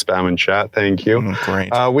back in spam and chat. Thank you.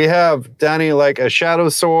 Great. We have Danny like a Shadow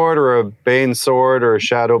Sword or a Bane Sword or a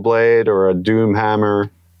Shadow Blade or a Doom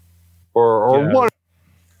Hammer or one.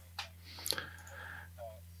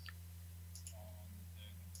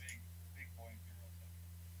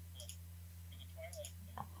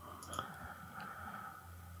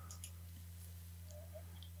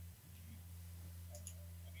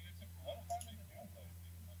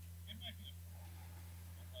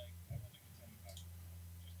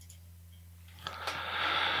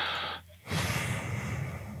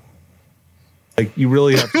 Like, you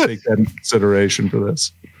really have to take that into consideration for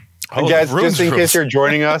this. And guys, just in case you're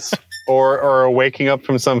joining us or waking up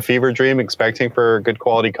from some fever dream expecting for good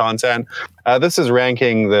quality content, this is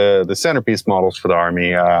ranking the centerpiece models for the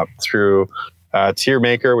army through Tier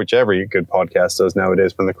Maker, which every good podcast does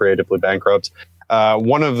nowadays when they're creatively bankrupt.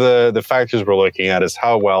 One of the factors we're looking at is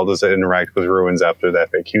how well does it interact with ruins after the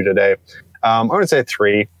FAQ today. I would say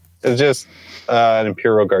 3. It's just an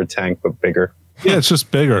Imperial Guard tank, but bigger. Yeah, it's just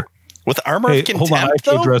bigger. With armor of contempt, hold on, I have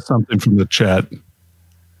to address something from the chat. Okay?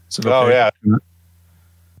 Oh, yeah.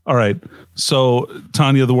 All right. So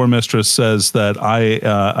Tanya, the War Mistress, says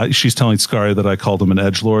that she's telling Scary that I called him an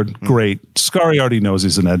edgelord. Great. Scary already knows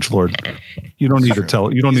he's an edgelord. You don't need to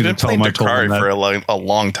tell. You don't need to tell him I told him that for a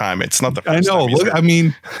long time. It's not the first I know. time. Look, I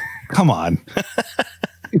mean, come on.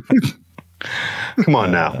 Come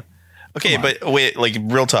on now. Okay, but wait, like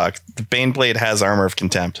real talk. The Baneblade has armor of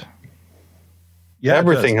contempt. Yeah,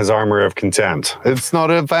 everything has armor of contempt. It's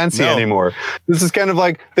not a fancy anymore. This is kind of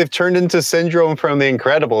like they've turned into Syndrome from The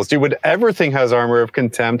Incredibles. Dude, when everything has armor of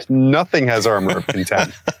contempt, nothing has armor of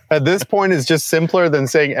contempt. At this point, it's just simpler than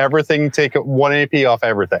saying everything, take 1 AP off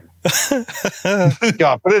everything.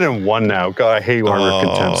 God, put it in 1 now. God, I hate armor of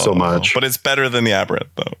contempt so much. But it's better than the Aberrant,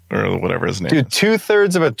 though, or whatever his name is. Dude,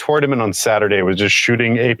 2/3 of a tournament on Saturday was just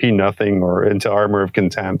shooting AP nothing or into armor of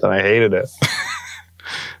contempt, and I hated it.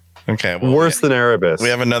 Okay, well, worse than Erebus. We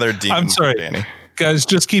have another demon. I'm sorry, Danny. Guys.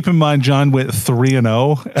 Just keep in mind, John went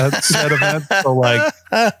 3-0 at said event, so like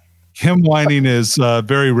him whining is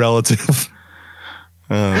very relative.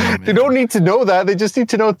 They don't need to know that. They just need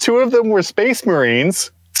to know 2 of them were Space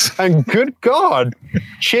Marines. And good God,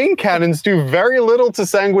 chain cannons do very little to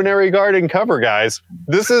Sanguinary Guard and cover, guys.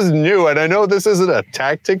 This is new, and I know this isn't a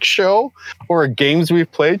tactics show or a games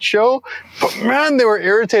we've played show, but man, they were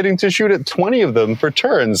irritating to shoot at 20 of them for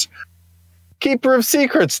turns. Keeper of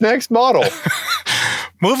Secrets, next model.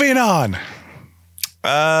 Moving on.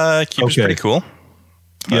 Keeper's pretty cool.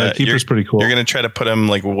 Yeah, Keeper's pretty cool. You're going to try to put him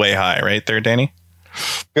like way high, right there, Danny?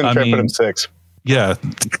 Gonna try to put him 6. Yeah.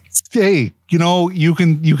 Hey, you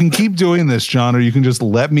can keep doing this, John, or you can just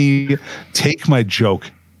let me take my joke.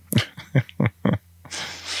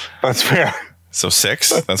 That's fair. So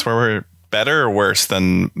 6. That's where we're better or worse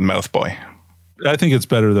than Mouth Boy. I think it's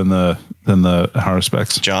better than the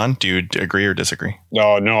Haruspex. John, do you agree or disagree?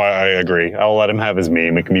 No, I agree. I'll let him have his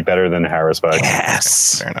meme. It can be better than Haruspex.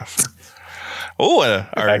 Yes. Fair enough. Oh,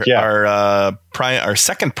 our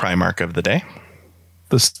second Primarch of the day.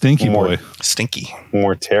 The Stinky Boy. Stinky.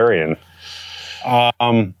 Mortarion.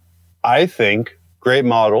 I think great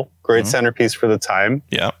model, great centerpiece for the time.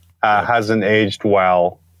 Yeah. Hasn't aged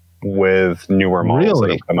well with newer models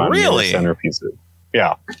that have come out. Really? Centerpieces.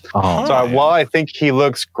 Yeah. Oh, So while I think he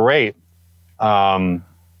looks great,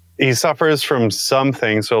 he suffers from some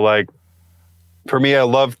things. So like for me, I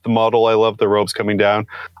love the model. I love the ropes coming down,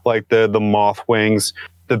 like the moth wings.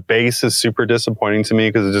 The base is super disappointing to me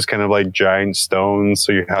because it's just kind of like giant stones.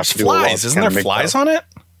 So you have to do flies. a lot. Isn't there flies on it?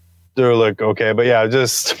 They're like, okay, but yeah,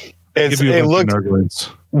 just it looked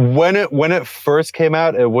when it first came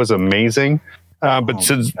out, it was amazing. But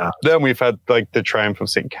since then, we've had like the Triumph of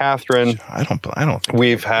St. Catherine. I don't think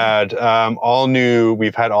we've had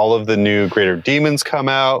We've had all of the new Greater Demons come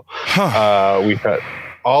out. We've had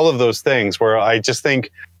all of those things where I just think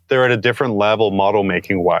they're at a different level, model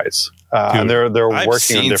making wise, and they're I've working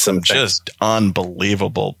seen on different some things. Just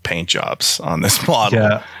unbelievable paint jobs on this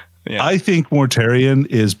model. Yeah. I think Mortarion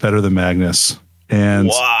is better than Magnus, and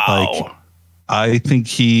wow. I think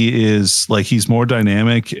he's more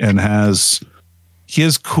dynamic and he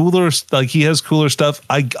has cooler stuff.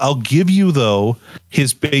 I'll give you though,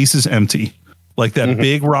 his base is empty. Like that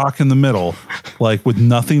big rock in the middle, like with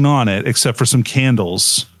nothing on it except for some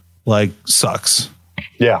candles, like sucks.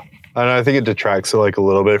 Yeah. And I think it detracts like a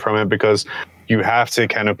little bit from it because you have to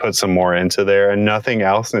kind of put some more into there, and nothing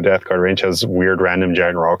else in the Death Guard range has weird random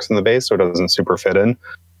giant rocks in the base, so it doesn't super fit in.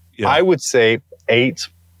 Yeah. I would say 8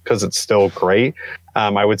 because it's still great.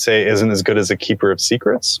 I would say isn't as good as a Keeper of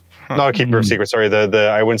Secrets. Not a Keeper of Secrets, sorry.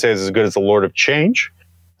 I wouldn't say it's as good as the Lord of Change.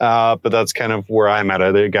 But that's kind of where I'm at.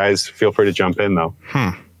 Other guys, feel free to jump in though.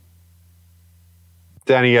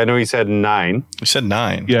 Danny, I know you said 9. You said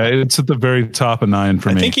 9. Yeah, it's at the very top of 9 for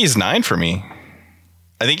me. I think he's 9 for me.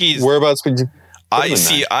 I think he's. Whereabouts could you? I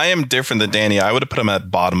see. 9? I am different than Danny. I would have put him at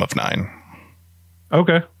bottom of 9.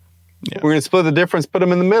 Okay. Yeah. We're gonna split the difference. Put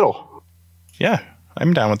him in the middle. Yeah,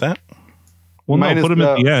 I'm down with that. Well, no, put him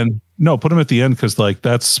at the end. No, put him at the end because like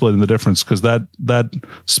that's splitting the difference because that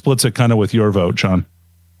splits it kind of with your vote, John.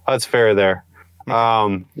 That's fair there.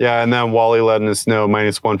 Yeah, and then Wally letting us know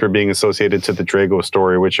 -1 for being associated to the Drago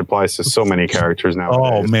story, which applies to so many characters now.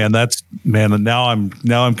 Oh man, now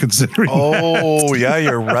I'm considering. Oh yeah,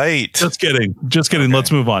 you're right. Just kidding. Okay.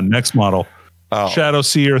 Let's move on. Next model. Shadow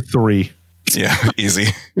Seer 3. Yeah, easy.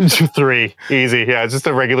 3, easy. Yeah, it's just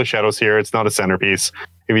a regular Shadow Seer. It's not a centerpiece.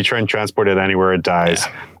 If you try and transport it anywhere, it dies.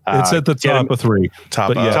 Yeah. It's at the top of 3. Top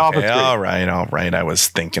of 3. All right. I was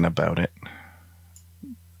thinking about it.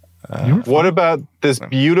 What about this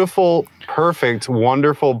beautiful, perfect,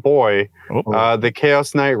 wonderful boy, the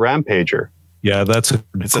Chaos Knight Rampager? Yeah, that's a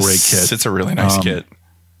great kit. It's a really nice kit.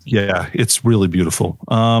 Yeah, it's really beautiful.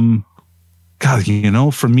 God,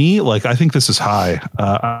 for me, like I think this is high.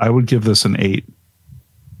 I would give this an 8.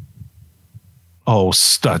 Oh,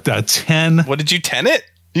 that 10. What did you 10 it?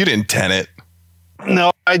 You didn't 10 it.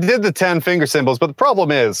 No, I did the 10 finger symbols, but the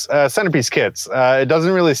problem is centerpiece kits. It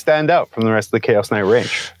doesn't really stand out from the rest of the Chaos Knight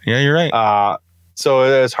range. Yeah, you're right. So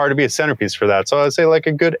it's hard to be a centerpiece for that. So I'd say like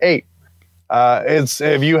a good 8. It's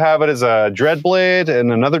if you have it as a Dreadblade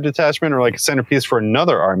and another detachment or like a centerpiece for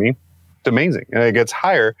another army, it's amazing. And it gets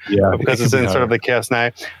higher because it's in sort of the Chaos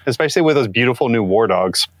Knight, especially with those beautiful new War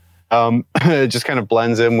Dogs. It just kind of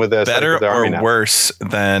blends in with this. Better or worse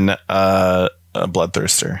than a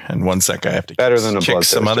Bloodthirster, and 1 sec, I have to better than a kick Bloodthirster.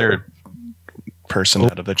 Some other person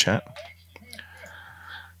out of the chat.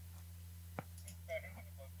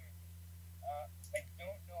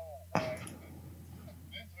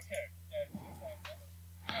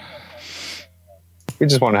 We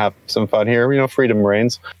just want to have some fun here. Freedom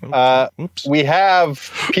reigns. We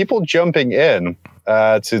have people jumping in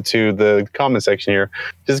to the comment section here,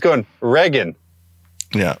 just going Reagan.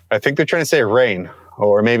 Yeah, I think they're trying to say rain.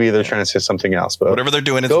 Or maybe they're trying to say something else. But whatever they're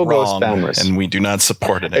doing is wrong, and we do not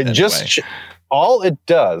support it. All it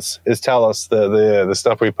does is tell us the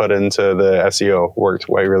stuff we put into the SEO worked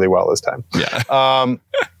really well this time. Yeah.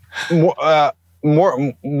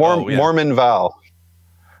 Mormon Val.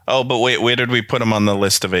 Oh, but wait, where did we put him on the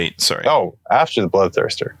list of 8? Sorry. Oh, after the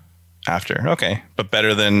Bloodthirster. after. Okay, but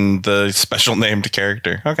better than the special named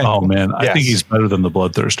character. Okay. Oh man, I think he's better than the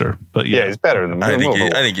Bloodthirster. But yeah, he's better than. I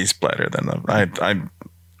think he's better than the.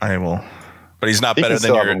 I will, but he's not better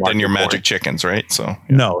than your magic chickens, right? So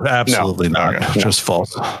no, absolutely not. Okay. Just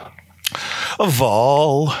false. A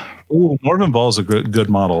Vol. Ooh, Morven Vol is a good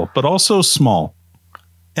model, but also small.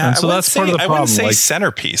 Yeah, and so that's part of the problem. I wouldn't say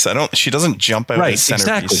centerpiece. She doesn't jump out as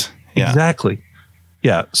centerpiece. Exactly. Yeah. Exactly.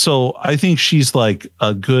 Yeah. So I think she's like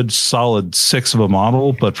a good solid 6 of a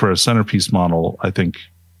model, but for a centerpiece model, I think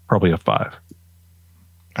probably a 5.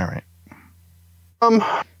 All right.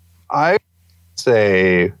 I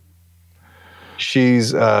say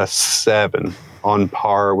she's a 7 on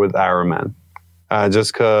par with Ahriman.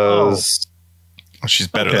 Just because she's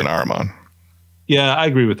better than Ahriman. Yeah, I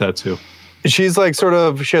agree with that too. She's like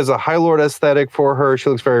she has a High Lord aesthetic for her. She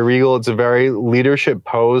looks very regal. It's a very leadership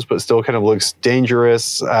pose, but still kind of looks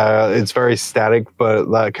dangerous. It's very static,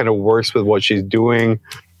 but that kind of works with what she's doing.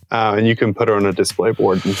 And you can put her on a display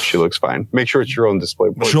board and she looks fine. Make sure it's your own display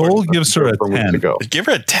board. Joel gives her a 10. Give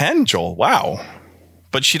her a 10, Joel. Wow.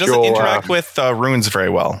 But she doesn't interact with runes very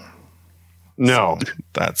well. No.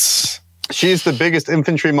 So she's the biggest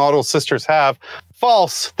infantry model sisters have.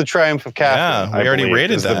 False. The Triumph of Catherine. Yeah, we already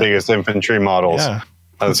rated that. The biggest infantry models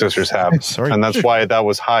the sisters have. Sorry. And that's why that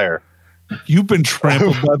was higher. You've been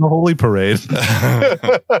trampled by the Holy Parade.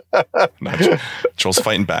 No, Joel's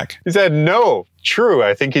fighting back. He said, no, true.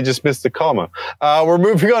 I think he just missed the comma. We're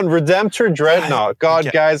moving on. Redemptor Dreadnought.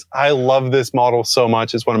 Guys, I love this model so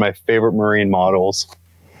much. It's one of my favorite Marine models.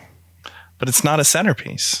 But it's not a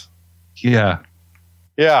centerpiece. Yeah.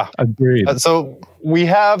 Yeah. Agreed. So we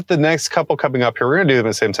have the next couple coming up here. We're going to do them at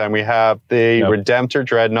the same time. We have the Redemptor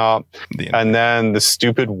Dreadnought and then the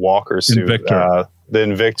stupid Walker suit. The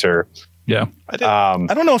Invictor. Yeah. I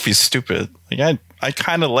don't know if he's stupid. Like I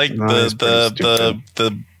kind of like the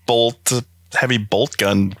heavy bolt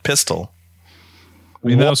gun pistol. I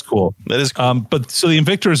mean, that was cool. That is cool. But so the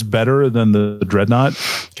Invictor is better than the Dreadnought,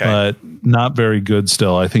 but not very good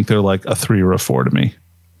still. I think they're like a 3 or a 4 to me.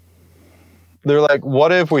 They're like,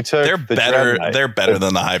 what if we took They're better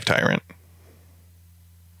than the Hive Tyrant.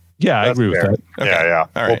 Yeah, I agree with that. Okay. Yeah.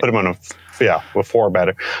 All right. We'll put them on a 4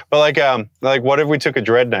 better. But like what if we took a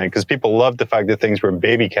Dread Knight? Because people love the fact that things were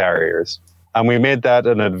baby carriers. And we made that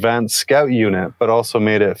an advanced scout unit, but also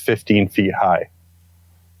made it 15 feet high.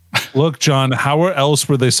 Look, John, how else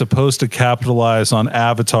were they supposed to capitalize on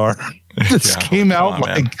Avatar? This came out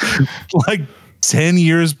like 10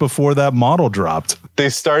 years before that model dropped. They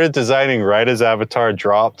started designing right as Avatar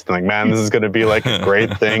dropped. Like, man, this is going to be like a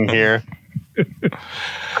great thing here. Okay.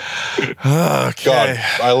 God,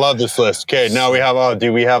 I love this list. Okay, now we have like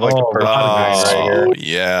a perfect nine right here.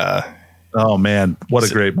 Yeah. Oh man, what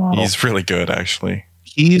a great model. He's really good, actually.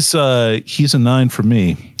 He's a 9 for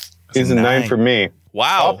me. He's a 9 for me.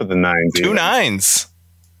 Wow. Top of the 9s. 2 9s.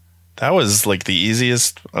 That was like the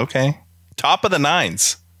easiest. Okay. Top of the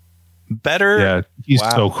 9s. Better. Yeah, he's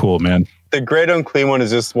so cool, man. The Great Unclean one is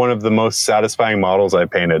just one of the most satisfying models I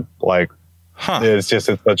painted. Like, it's such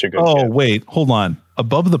a good kit. Wait, hold on.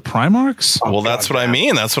 Above the Primarchs? Well, that's what I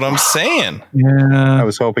mean. That's what I'm saying. Yeah. I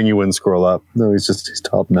was hoping you wouldn't scroll up. No, he's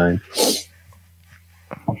top 9.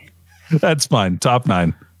 That's fine. Top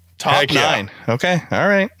 9. Top 9. Yeah. Okay. All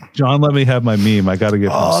right. John, let me have my meme. I got to get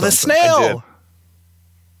the snail.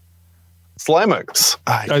 Slimex.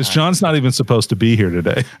 Guys, John's not even supposed to be here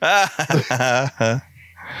today.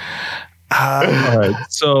 All right.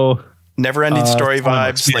 So never-ending story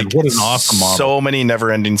vibes. Man, what an awesome model. So many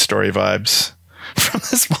never-ending story vibes from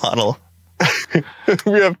this model.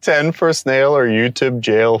 We have 10 for Snail or YouTube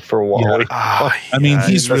jail for Wally. I mean,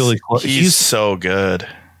 he's really close. He's so good.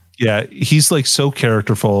 Yeah, he's like so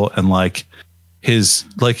characterful, and like his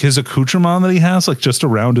accoutrement that he has, like just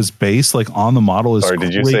around his base, like on the model, is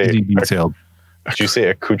crazy detailed. Did you say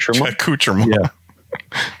accoutrement? Accoutrement. Yeah.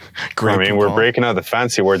 Great. I mean, we're breaking out the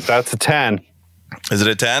fancy words. That's a 10. Is it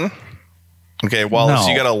a 10? Okay, Wallace,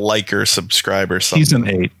 you got to like or subscribe or something. He's an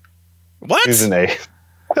 8. What? He's an 8.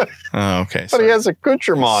 Oh, okay. But he has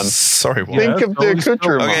accoutrement. Sorry, think of the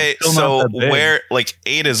accoutrement. Okay, so where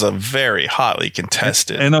 8 is a very hotly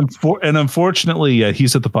contested, and unfortunately,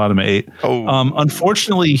 he's at the bottom of 8. Oh,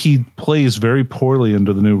 unfortunately, he plays very poorly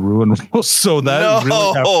under the new ruin rules, so that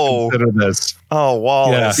really have to consider this. Oh,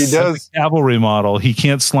 Wallace, he does cavalry model. He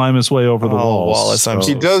can't slime his way over the walls. Wallace, I'm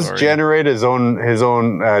he does generate his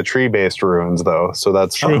own tree based runes though, so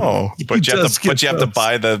that's true. Oh, but you have to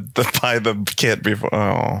buy the kit before.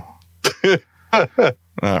 Oh.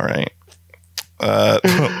 All right.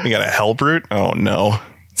 We got a Hellbrute. Oh no,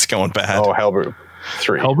 it's going bad. Oh, Hellbrute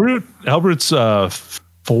 3. Hellbrute's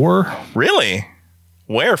 4. Really?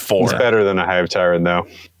 Wherefore? He's better than a Hive Tyrant, though.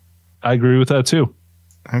 I agree with that too.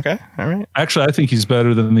 Okay, all right. Actually, I think he's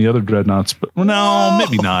better than the other dreadnoughts, but well, no,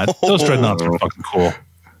 maybe not. Those dreadnoughts are fucking cool.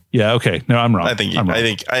 Yeah, okay. No, I'm wrong. I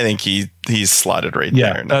think he's slotted right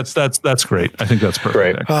yeah, there. That's great. I think that's perfect.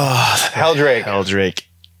 Great. Heldrake. Heldrake.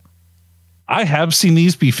 I have seen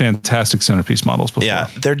these be fantastic centerpiece models before. Yeah,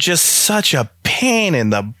 they're just such a pain in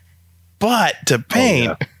the butt to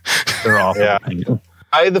paint. Oh, yeah. They're awful. Yeah.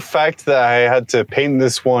 The fact that I had to paint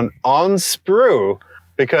this one on sprue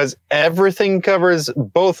because everything covers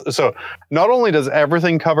both. So not only does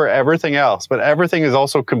everything cover everything else, but everything is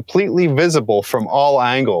also completely visible from all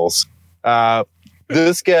angles.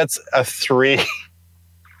 This gets a 3.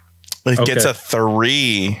 It gets a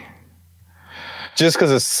 3. Just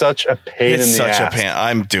because it's such a pain in the ass. It's such a pain.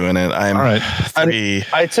 I'm doing it. I'm all right. 3.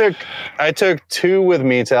 I took 2 with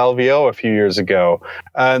me to LVO a few years ago,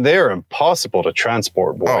 and they are impossible to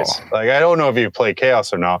transport, boys. Oh. Like, I don't know if you play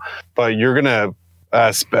Chaos or not, but you're gonna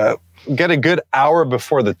get a good hour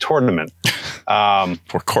before the tournament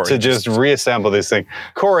to just reassemble this thing.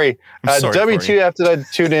 Corey, WTF did I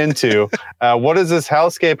tune into? What is this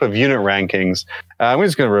hellscape of unit rankings? I'm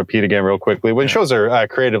just going to repeat again real quickly. When shows are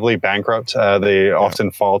creatively bankrupt, they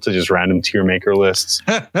often fall to just random tier maker lists.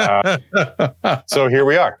 So here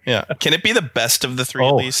we are. Yeah. Can it be the best of the 3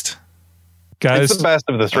 at least? Guys, it's the best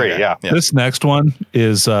of the 3. Okay. Yeah. This next one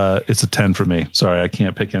is it's a 10 for me. Sorry, I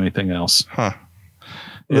can't pick anything else. Huh.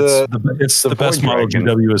 It's the best model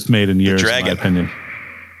GW has made in years, in my opinion.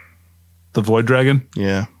 The Void Dragon?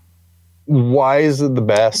 Yeah. Why is it the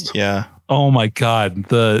best? Yeah. Oh my God.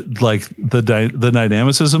 The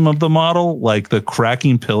dynamicism of the model, like the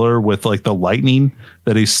cracking pillar with like the lightning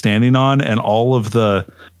that he's standing on, and all of the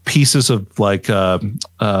pieces of Blackstone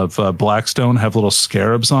have little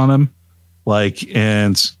scarabs on them.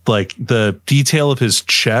 And the detail of his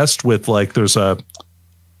chest with there's a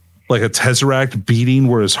tesseract beating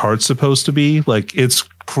where his heart's supposed to be. It's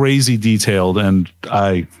crazy detailed and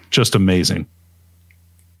just amazing.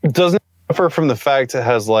 It doesn't suffer from the fact it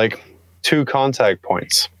has 2 contact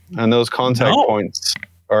points, and those contact points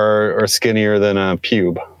are skinnier than a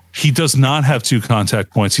pube. He does not have 2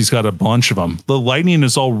 contact points. He's got a bunch of them. The lightning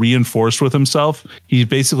is all reinforced with himself. He's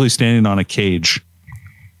basically standing on a cage.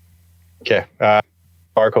 Okay.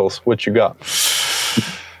 Sparkles, what you got?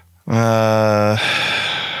 I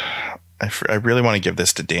really want to give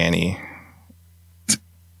this to Danny.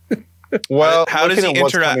 Well, how does he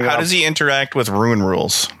interact? How does he interact with rune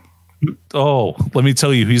rules? Oh, let me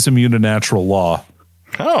tell you, he's immune to natural law.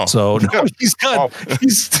 Oh, so no, he's got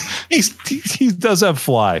he does have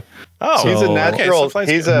fly. Oh, so, he's a natural.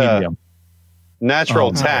 Okay, he's a medium.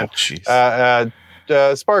 Natural 10.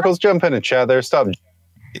 Sparkles, jump in and chat there. Stop.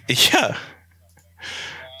 Yeah.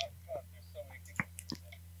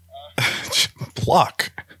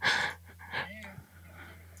 Block.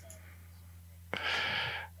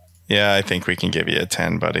 Yeah, I think we can give you a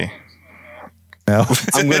 10, buddy. No.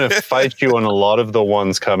 I'm going to fight you on a lot of the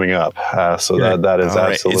ones coming up. So that is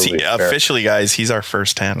absolutely fair. Officially, guys, he's our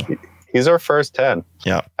first 10. He's our first 10.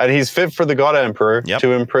 Yeah. And he's fit for the God Emperor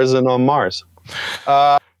to imprison on Mars.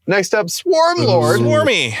 Next up, Swarm Lord.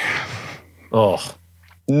 Swarmy. Oh.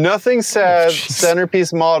 Nothing says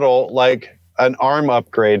centerpiece model like an arm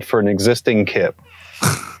upgrade for an existing kit.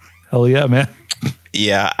 Hell yeah, man.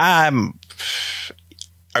 Yeah,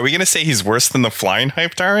 are we going to say he's worse than the Flying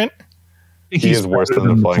Hive Tyrant? He is worse than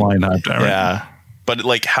the Flying Hive Tyrant. Yeah.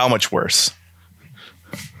 But how much worse?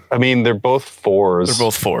 I mean, they're both 4s. They're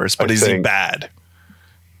both 4s, but is he bad?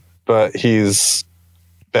 But he's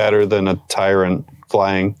better than a Tyrant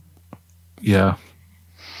flying. Yeah.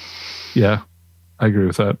 Yeah. I agree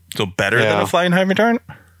with that. So better than a Flying Hive Tyrant?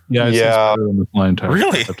 Yeah, better than the Flying Tyrant.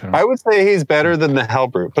 Really? I would say he's better than the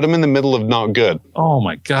Hellbrute. Put him in the middle of not good. Oh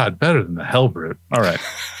my God, better than the Hellbrute. All right.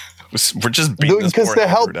 We're just beating this poor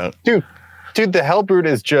Hellbrute out. Dude, the Hellbrute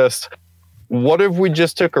is just, what if we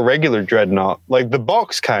just took a regular Dreadnought, like the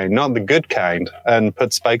box kind, not the good kind, and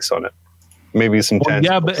put spikes on it? Maybe some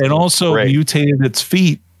tentacles. Yeah, and also mutated its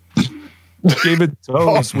feet. Gave it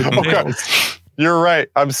toes with nails. You're right.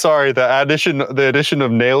 I'm sorry. The addition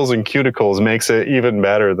of nails and cuticles makes it even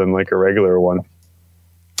better than a regular one.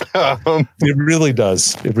 It really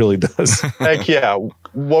does. It really does. Heck yeah.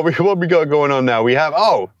 What we got going on now? We have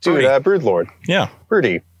Broodlord. Yeah,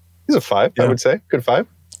 Broody. He's a 5. I would say good 5.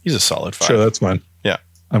 He's a solid 5. Sure, that's fine. Yeah,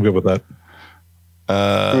 I'm good with that.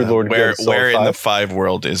 Broodlord. Where in the 5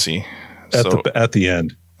 world is he? At the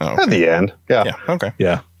end. Oh, okay. At the end. Yeah. Okay.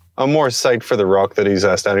 Yeah. I'm more psyched for the rock that he's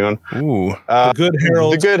standing on. Ooh.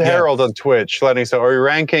 The Good Herald on Twitch. Letting so, are you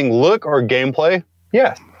ranking look or gameplay?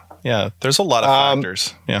 Yeah. Yeah. There's a lot of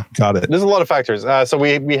factors. Yeah. Got it. There's a lot of factors. So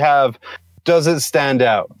we have, does it stand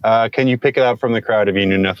out? Can you pick it up from the crowd if you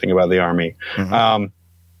knew nothing about the army? Mm-hmm.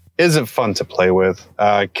 Is it fun to play with?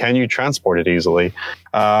 Can you transport it easily?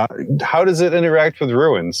 How does it interact with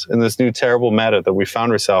ruins in this new terrible meta that we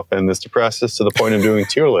found ourselves in? This depressed us to the point of doing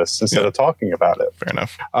tier lists instead of talking about it. Fair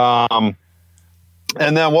enough.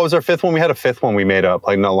 And then what was our fifth one? We had a fifth one we made up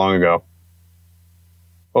like not long ago.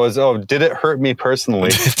 Did it hurt me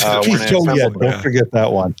personally? Don't forget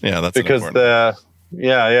that one. Yeah, that's because the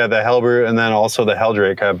Hellbrute and then also the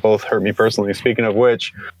Helldrake have both hurt me personally. Speaking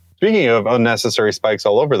of unnecessary spikes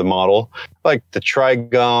all over the model, like the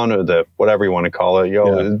Trigon or the whatever you want to call it,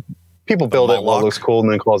 people build it while it looks cool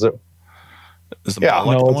and then calls it. Is the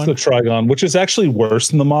Mawlok the Trigon, which is actually worse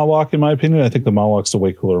than the Mawlok in my opinion. I think the Mawlok's a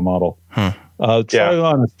way cooler model.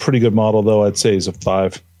 Trigon is a pretty good model though. I'd say he's a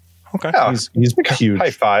 5. Okay, yeah, he's huge.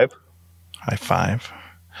 High 5. High 5.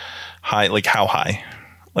 High, like how high?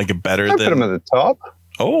 Like a better I than. Put him at the top.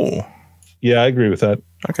 Oh, yeah, I agree with that.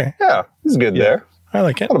 Okay, yeah, he's good there. I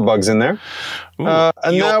like it. A lot of bugs in there. Ooh,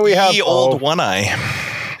 and now we have old One Eye.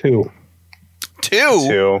 2.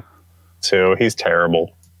 He's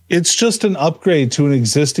terrible. It's just an upgrade to an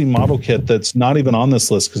existing model kit that's not even on this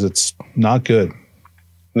list because it's not good.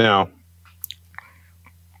 No.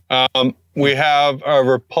 We have a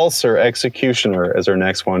Repulsor Executioner as our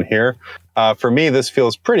next one here. For me, this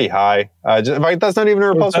feels pretty high. That's not even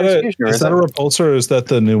a Repulsor Executioner. Is that a Repulsor or is that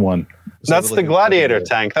the new one? That's the Gladiator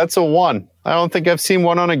tank. That's a 1. I don't think I've seen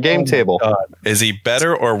one on a game table. God. Is he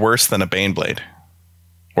better or worse than a Baneblade?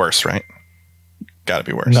 Worse, right? Got to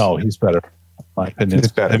be worse. No, he's better. In my opinion.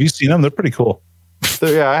 He's better. Have you seen them? They're pretty cool.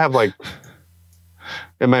 Yeah, I have like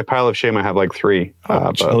in my pile of shame. I have like 3.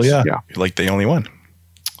 Yeah. You're like the only one.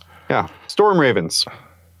 Yeah, Storm Ravens.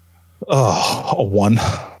 Oh, a 1.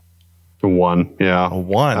 1, yeah, A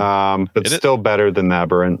 1. but still better than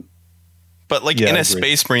Aberrant. But like in a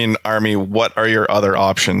Space Marine army, what are your other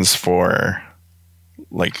options for?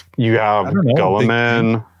 Like you have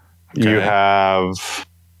Guilliman, you have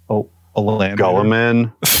a land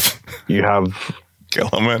Guilliman, you have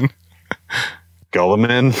Guilliman.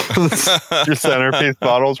 Your centerpiece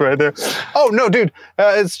models right there. Oh no, dude,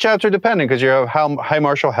 it's chapter dependent because you have High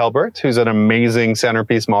Marshal Halbert, who's an amazing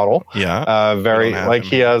centerpiece model. Yeah, very like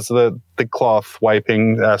he has the cloth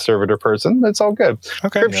wiping servitor person. It's all good.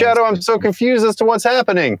 Okay, Crypt Shadow. I'm so confused as to what's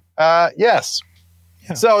happening. Yes.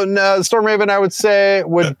 Yeah. So Storm Raven, I would say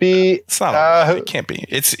would be. It's not. It can't be.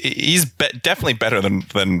 He's definitely better than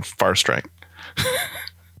Farstrike.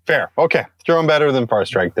 Fair. Okay, throw him better than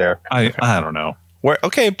Farstrike there. I don't know.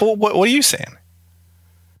 Okay, but what are you saying?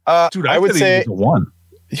 Dude, I would say a 1.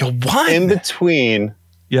 You're 1 in between.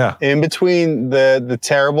 Yeah, in between the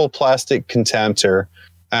terrible plastic Contemptor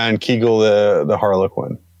and Kegel the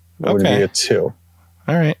Harlequin. That would be a 2.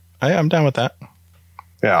 All right, I'm down with that.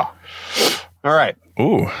 Yeah. All right.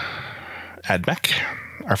 Ooh, AdMech,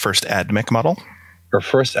 our first AdMech model. Our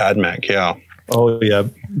first AdMech, yeah. Oh yeah,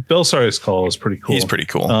 Belisarius Call is pretty cool. He's pretty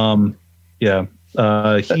cool. Yeah.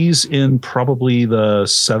 He's in probably the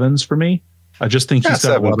 7s for me. I just think he's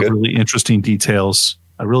got a lot of really interesting details.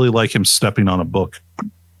 I really like him stepping on a book.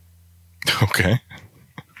 Okay.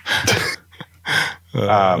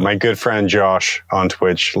 My good friend Josh on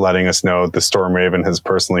Twitch letting us know the Storm Raven has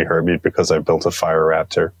personally hurt me because I built a Fire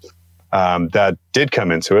Raptor. That did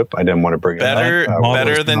come into it. I didn't want to bring it up.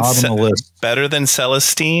 Better than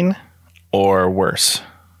Celestine or worse?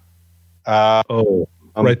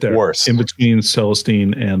 Right there. Worse. In between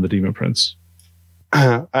Celestine and the Demon Prince.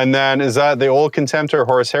 And then is that the old Contemptor,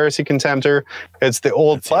 Horus Heresy Contemptor? It's the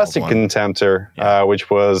old plastic Contemptor, which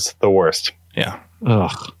was the worst. Yeah.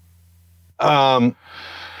 Ugh.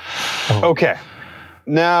 Okay.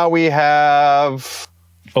 Now we have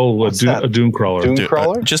a Dune Crawler. Dune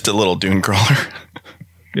Crawler? Just a little Dune Crawler.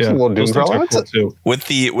 Yeah. A little Dune Crawler. Cool with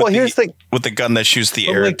the gun that shoots the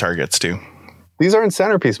air targets too. These aren't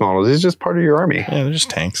centerpiece models. These are just part of your army. Yeah, they're just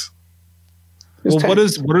tanks. What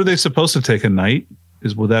are they supposed to take? A knight?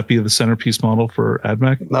 Would that be the centerpiece model for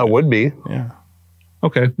AdMech? That would be. Yeah.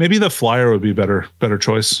 Okay. Maybe the Flyer would be better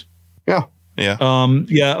choice. Yeah. Yeah.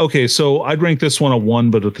 Yeah. Okay. So I'd rank this one a 1,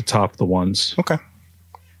 but at the top of the 1s. Okay.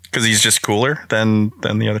 Because he's just cooler than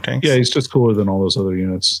the other tanks. Yeah, he's just cooler than all those other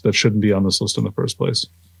units that shouldn't be on this list in the first place.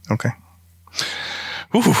 Okay.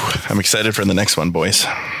 Ooh, I'm excited for the next one, boys.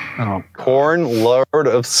 Oh, Khorne, Lord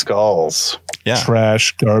of Skulls. Yeah.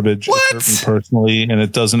 Trash, garbage. What? It hurt me personally, and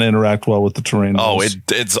it doesn't interact well with the terrain. Oh,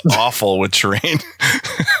 it's awful with terrain.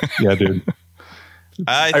 Yeah, dude.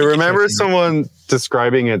 I remember someone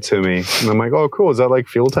describing it to me, and I'm like, "Oh, cool! Is that like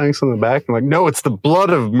fuel tanks in the back?" I'm like, "No, it's the blood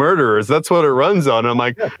of murderers. That's what it runs on." I'm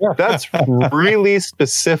like, "That's really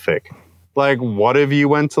specific." Like, what if you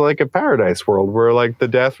went to like a paradise world where like the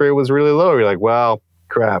death rate was really low? You're like, "Well,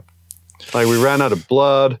 crap! Like we ran out of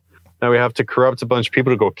blood. Now we have to corrupt a bunch of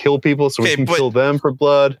people to go kill people, so we can kill them for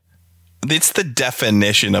blood." It's the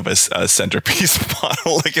definition of a centerpiece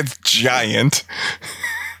model. Like it's giant.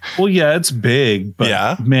 Well, yeah, it's big,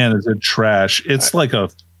 but man, is it trash? It's like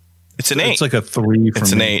it's an 8. It's like a 3 for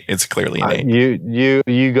It's me. an 8. It's clearly an 8.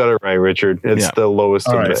 You got it right, Richard. It's the lowest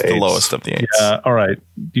of the 8s. It's the lowest of the 8s. Yeah, all right.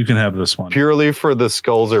 You can have this one. Purely for the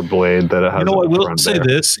skulls or blade that it has. You know, I will say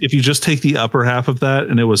this: if you just take the upper half of that,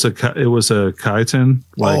 and it was a chitin.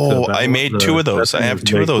 Like I made 2 of those. I have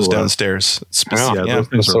 2 of those downstairs. Those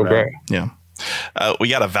things are so great. Yeah. We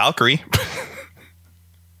got a Valkyrie.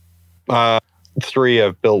 3.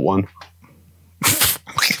 I've built one.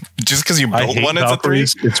 Just because you built one, it's a 3?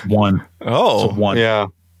 It's 1. Oh, it's 1. Yeah.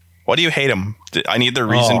 Why do you hate them? I need the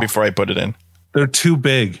reason before I put it in. They're too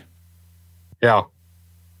big. Yeah.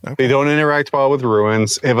 Okay. They don't interact well with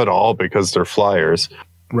ruins, if at all, because they're flyers.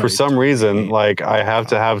 Right. For some reason, like I have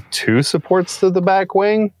to have 2 supports to the back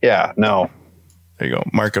wing. Yeah, no. There you go.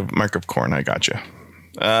 Mark of Corn. I got you.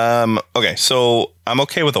 Okay, so I'm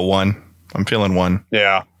okay with a 1. I'm feeling 1.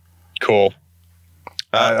 Yeah. Cool.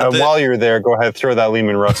 While you're there, go ahead, throw that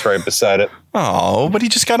Lehman Russ right beside it. Oh, but he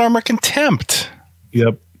just got Armor Contempt.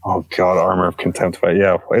 Yep. Oh God, Armor of Contempt. But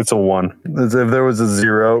yeah, it's a 1. As if there was a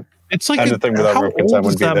 0. It's like anything with Armor of Contempt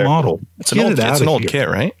would be there. Model? It's an old kit,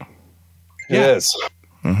 right? It is.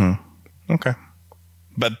 Mm-hmm. Okay.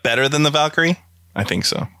 But better than the Valkyrie? I think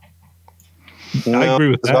so. No, I agree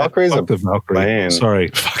with that. Valkyrie's the Valkyrie. Plane. Sorry.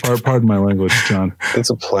 Pardon my language, John. It's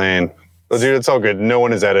a plane. Well, dude, it's all good. No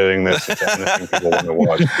one is editing this. It's anything people want to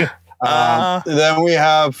watch. Then we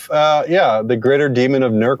have, the Gritter Demon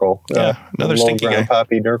of Nurgle. Another stinky guy.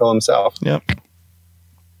 Pappy Nurgle himself. Yep.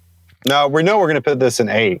 Now, we know we're going to put this in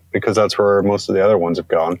 8 because that's where most of the other ones have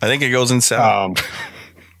gone. I think it goes in 7.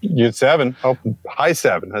 You 7. Oh, high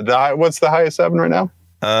 7. What's the highest 7 right now?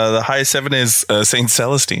 The highest 7 is St.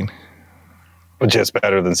 Celestine. Just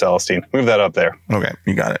better than Celestine. Move that up there. Okay,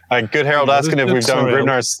 you got it. Good Harold asking if we've done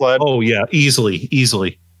Grimnar's Sled. Oh, yeah. Easily.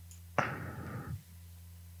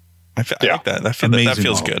 I like that. That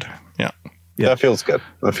feels good. Yeah. That feels good.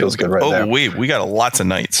 That feels good right there. Oh, we got lots of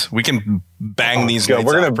knights. We can bang these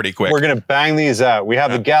knights out pretty quick. We're going to bang these out. We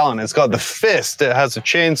have the Gallon. It's got the Fist. It has a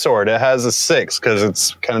Chainsword. It has a 6 because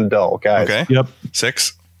it's kind of dull, guys. Okay. Yep.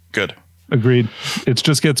 6. Good. Agreed. It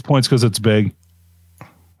just gets points because it's big.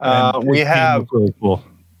 We have really cool.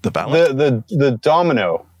 The Ballad. The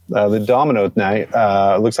Domino. The Domino Knight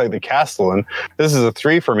looks like the Castellan. This is a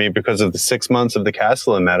 3 for me because of the 6 months of the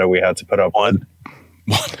Castellan meta we had to put up with.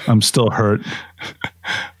 I'm still hurt.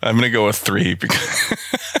 I'm going to go with 3 because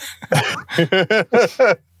probably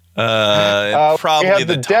we have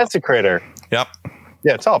the Desecrator. Yep.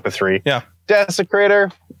 Yeah, top of 3. Yeah.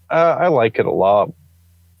 Desecrator. I like it a lot.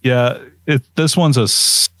 Yeah, this one's a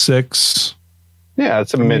 6. Yeah,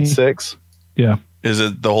 it's a mid 6. Yeah. Is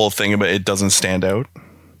it the whole thing about it doesn't stand out?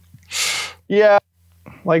 Yeah,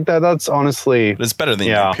 like that. That's honestly, it's better than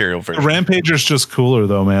the Imperial version. The Rampager's just cooler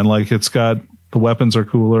though, man. Like it's got the weapons are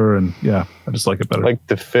cooler, and I just like it better. Like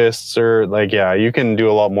the fists are like, you can do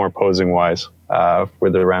a lot more posing wise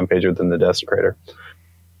with the Rampager than the Desecrator.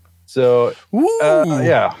 So,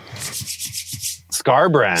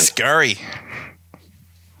 Scarbrand. Scary.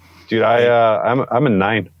 Dude, I'm a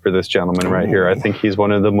 9 for this gentleman right here. I think he's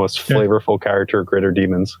one of the most flavorful character Gritter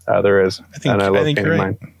demons there is. I love painting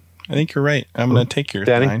mine. I think you're right. I'm going to take your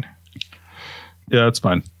Danny? 9. Yeah, that's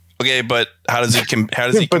fine. Okay, but how does he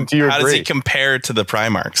compare to the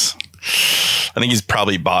Primarchs? I think he's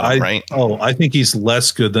probably bottom, right? Oh, I think he's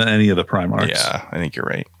less good than any of the Primarchs. Yeah, I think you're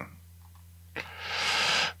right.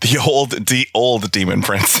 The old Demon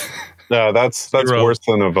Prince. No, that's 0. worse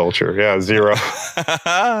than a Vulture. Yeah, 0.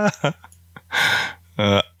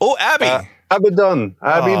 Abby. Abaddon.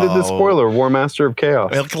 Abby the Despoiler, War Master of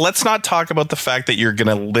Chaos. Let's not talk about the fact that you're going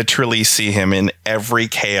to literally see him in every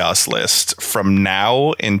Chaos list from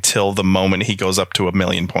now until the moment he goes up to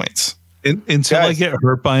 1,000,000 points. Until I get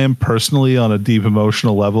hurt by him personally on a deep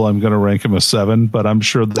emotional level, I'm going to rank him a 7. But I'm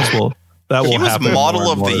sure that will happen. He was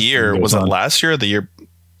Model of the Year. Was it last year or the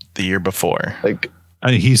year before?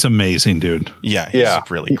 He's amazing, dude. Yeah, he's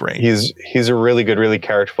really great. He's a really good, really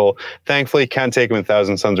characterful. Thankfully, can't take him in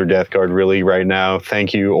Thousand Sons or Death Guard really right now.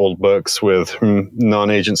 Thank you, old books with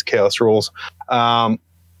non-agents chaos rules.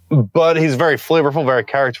 but he's very flavorful, very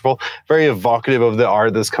characterful, very evocative of the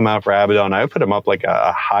art that's come out for Abaddon. I would put him up like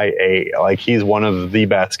a high A. Like he's one of the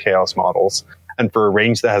best Chaos models, and for a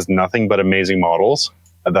range that has nothing but amazing models,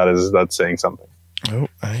 that's saying something.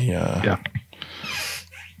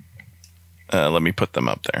 Oh, let me put them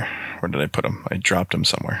up there. Where did I put them? I dropped them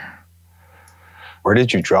somewhere. Where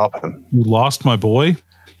did you drop him? You lost my boy?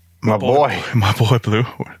 My boy Blue.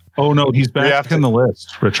 Oh, no, he's back in the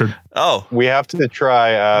list, Richard. Oh. We have to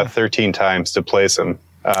try 13 times to place him,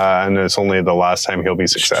 and it's only the last time he'll be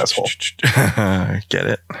successful. Get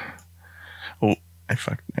it? Oh, I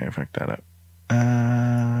fucked that up.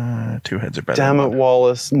 2 heads are better. Damn it,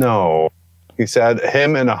 Wallace. No. He said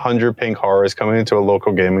him and 100 pink horrors coming into a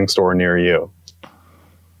local gaming store near you.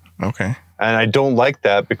 Okay. And I don't like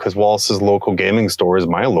that because Wallace's local gaming store is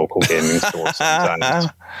my local gaming store sometimes.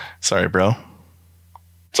 Sorry, bro.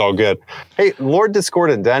 It's all good. Hey, Lord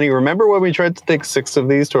Discordant, Danny, remember when we tried to take 6 of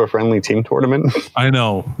these to a friendly team tournament? I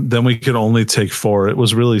know. Then we could only take 4. It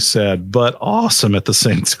was really sad, but awesome at the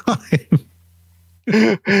same time.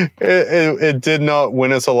 It did not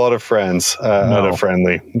win us a lot of friends at a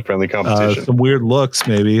friendly competition. Some weird looks,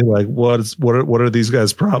 maybe. Like, what are these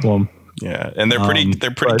guys' problem? Yeah, and they're pretty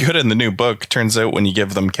good in the new book. Turns out when you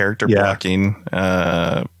give them character blocking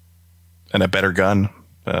and a better gun,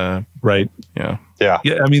 right? Yeah.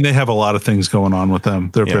 I mean, they have a lot of things going on with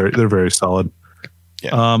them. They're very solid.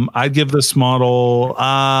 Yeah. I'd give this model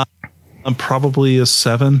I'm probably a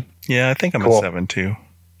 7. Yeah, I think I'm a 7 too.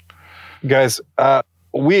 Guys,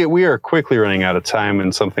 we are quickly running out of time,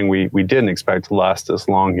 and something we didn't expect to last this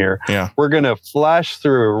long here. Yeah. We're going to flash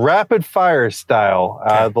through rapid fire style,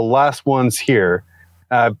 the last ones here,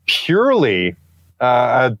 purely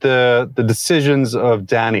at the decisions of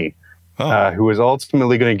Danny, who is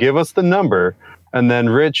ultimately going to give us the number. And then,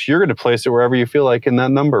 Rich, you're going to place it wherever you feel like in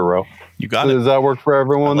that number row. You got it. Does that work for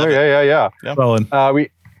everyone there? It. Yeah. Yep. Well,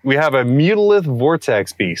 we have a Mutalith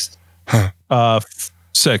Vortex Beast.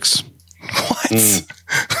 6. What?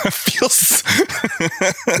 Feels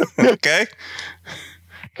okay.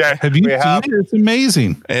 Have you seen it? It's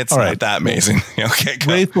amazing. It's not that amazing. Okay.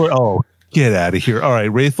 Wraithlord. Oh, get out of here. All right.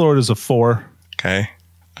 Wraithlord is a 4. Okay.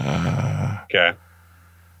 Okay.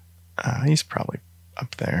 He's probably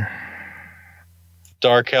up there.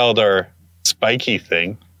 Dark Eldar spiky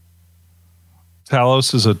thing.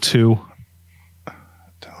 Talos is a 2.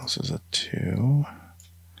 Talos is a 2.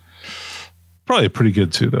 Probably pretty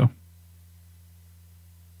good too, though.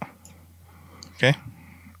 Okay.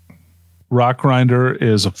 Rock Grinder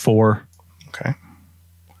is a 4. Okay.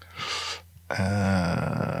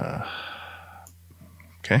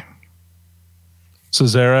 Okay.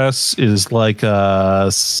 Cesaris is like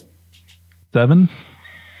a 7.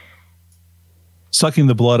 Sucking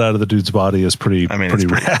the blood out of the dude's body is pretty. I mean, pretty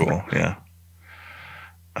it's pretty rad. cool. Yeah.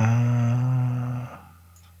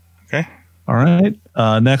 Okay. All right.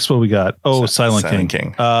 Next, what we got? Oh, Silent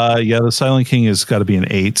King. The Silent King has got to be an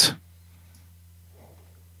 8.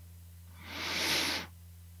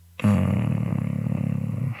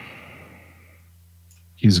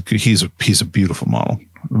 He's a beautiful model.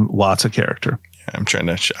 Lots of character. Yeah, I'm trying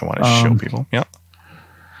to. I want to show people. Yeah.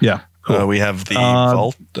 Yeah. Cool. We have the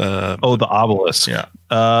vault. The Obelisk. Yeah.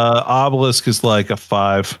 Obelisk is like a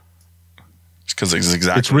 5. Because it's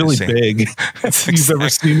exactly. It's really big. If you've ever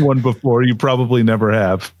seen one before, you probably never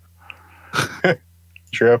have.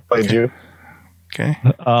 Sure, I've played you. Okay.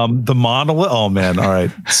 The monolith. Oh man! All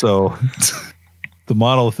right. So the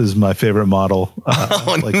monolith is my favorite model.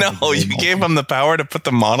 You gave him the power to put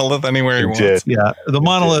the monolith anywhere he wants. Yeah, the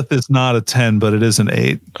monolith is not a 10, but it is an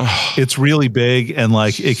 8. It's really big and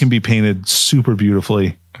like it can be painted super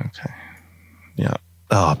beautifully. Okay. Yeah.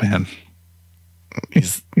 Oh man.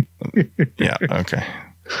 Yeah. Okay.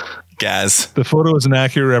 Gaz. The photo is an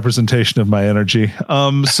accurate representation of my energy.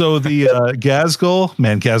 So the Ghazghkull,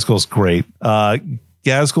 man, Ghazghkull's great.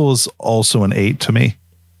 Ghazghkull is also an 8 to me.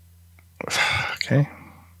 Okay.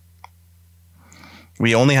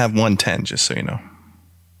 We only have 110, just so you know.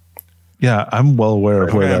 Yeah, I'm well aware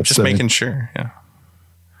of where that's just making sure. Yeah.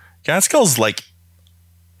 Ghazghkull's like,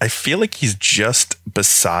 I feel like he's just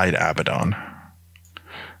beside Abaddon.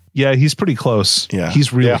 Yeah, he's pretty close. Yeah.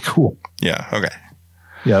 He's really cool. Yeah. Okay.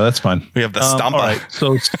 Yeah, that's fine. We have the Stompa. All right,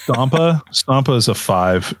 so Stompa is a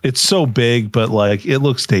 5. It's so big, but like it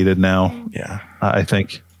looks dated now. Yeah. I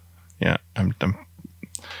think. Yeah. I'm the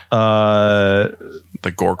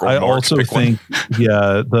Gorgor. I also think,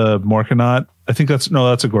 the Morkanaut. I think that's a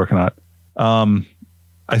Gorkanaut.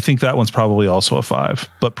 I think that one's probably also a 5,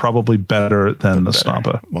 but probably better than the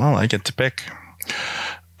Stompa. Well, I get to pick.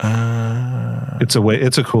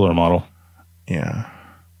 It's a cooler model. Yeah.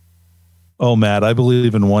 Oh, Matt, I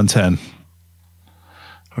believe in 110.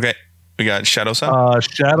 Okay, we got Shadow Sun.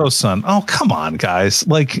 Shadow Sun. Oh, come on, guys!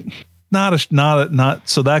 Like, not.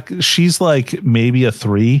 So that she's like maybe a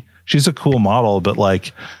 3. She's a cool model, but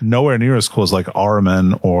like nowhere near as cool as like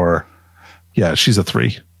Armin or. Yeah, she's a 3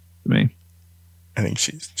 to me. I think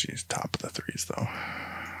she's top of the 3s though.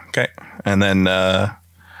 Okay, and then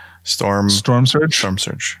Storm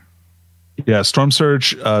Surge. Yeah, Storm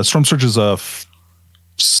Surge. Storm Surge is a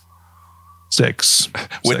 6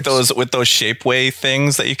 with those Shapeway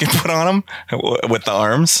things that you can put on them with the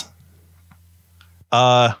arms.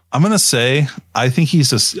 I'm gonna say I think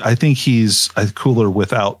he's cooler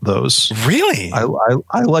without those. Really? I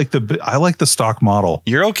like the stock model.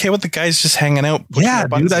 You're okay with the guys just hanging out? Yeah,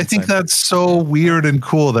 dude. I think that's so weird and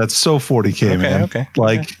cool. That's so 40K, man. Okay.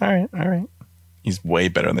 Like, all right. He's way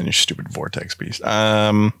better than your stupid Vortex Beast.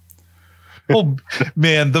 Oh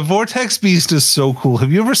man, the Vortex Beast is so cool.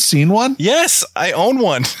 Have you ever seen one? Yes, I own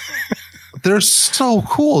one. They're so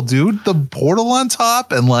cool, dude. The portal on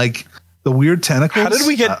top and like the weird tentacles. How did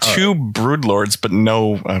we get 2 Broodlords but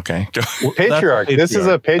no? Okay, Patriarch. This is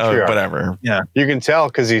a Patriarch. Whatever. Yeah, you can tell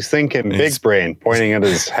because he's thinking big brain, pointing at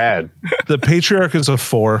his head. The Patriarch is a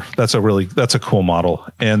 4. That's a cool model,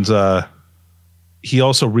 and he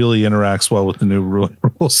also really interacts well with the new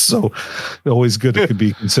rules. So always good to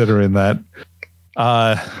be considering that.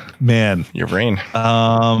 Man, your brain.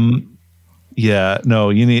 Yeah,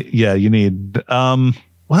 no, you need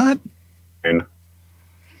what?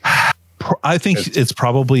 I think it's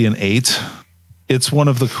probably an 8. It's one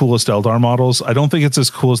of the coolest Eldar models. I don't think it's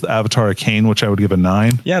as cool as the Avatar of Cain, which I would give a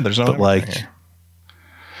 9. Yeah, there's no. But like,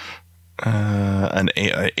 an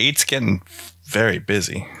 8. 8's getting very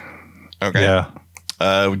busy. Okay. Yeah.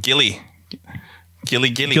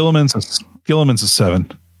 Gilliman's a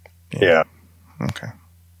 7. Yeah. Okay.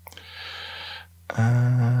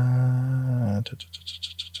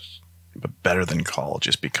 But better than Call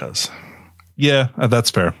just because. Yeah, that's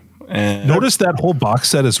fair. And notice that whole box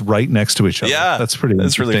set is right next to each other. Yeah, that's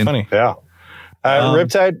really funny. Yeah.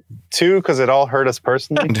 Riptide 2 because it all hurt us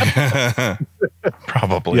personally.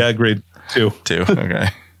 Probably. Yeah, agreed. 2. Okay.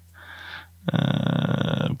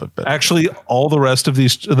 But actually, all the rest of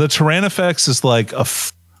these, the Tyrannifex is like a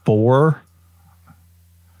 4,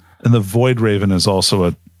 and the Void Raven is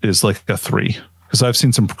also like a 3 because I've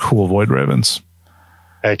seen some cool Void Ravens.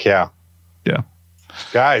 Heck yeah. Yeah.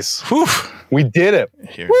 Guys, we did it.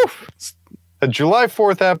 The July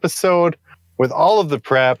 4th episode with all of the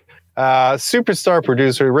prep. Superstar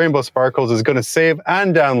producer Rainbow Sparkles is going to save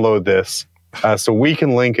and download this so we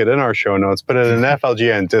can link it in our show notes, put it in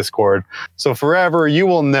FLGN Discord. So forever you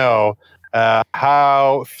will know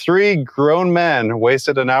how 3 grown men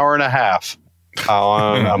wasted an hour and a half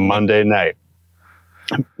on a Monday night.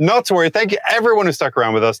 Not to worry. Thank you, everyone who stuck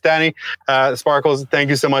around with us. Danny, Sparkles, thank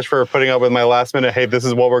you so much for putting up with my last minute. Hey, this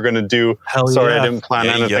is what we're going to do. Sorry, I didn't plan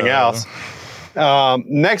anything else.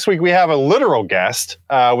 Next week, we have a literal guest,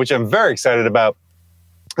 which I'm very excited about.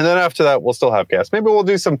 And then after that, we'll still have guests. Maybe we'll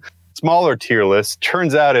do some smaller tier lists.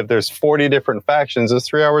 Turns out if there's 40 different factions, it's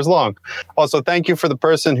 3 hours long. Also, thank you for the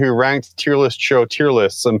person who ranked tier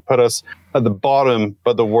lists and put us at the bottom,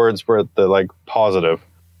 but the words were at the like positive.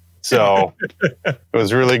 So it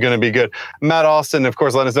was really going to be good. Matt Austin, of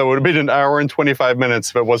course, let us know it would have been an hour and 25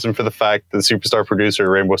 minutes if it wasn't for the fact that superstar producer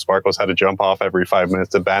Rainbow Sparkles had to jump off every 5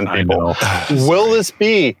 minutes to ban people. Will this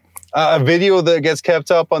be a video that gets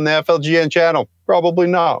kept up on the FLGN channel? Probably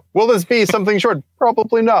not. Will this be something short?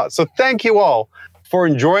 Probably not. So thank you all for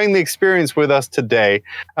enjoying the experience with us today.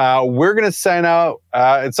 We're going to sign out.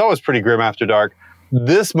 It's always pretty grim after dark.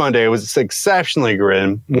 This Monday was exceptionally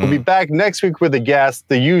grim. We'll be back next week with a guest,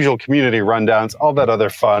 the usual community rundowns, all that other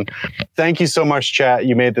fun. Thank you so much, chat.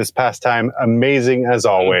 You made this pastime amazing as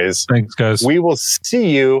always. Thanks, guys. We will see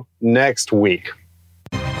you next week.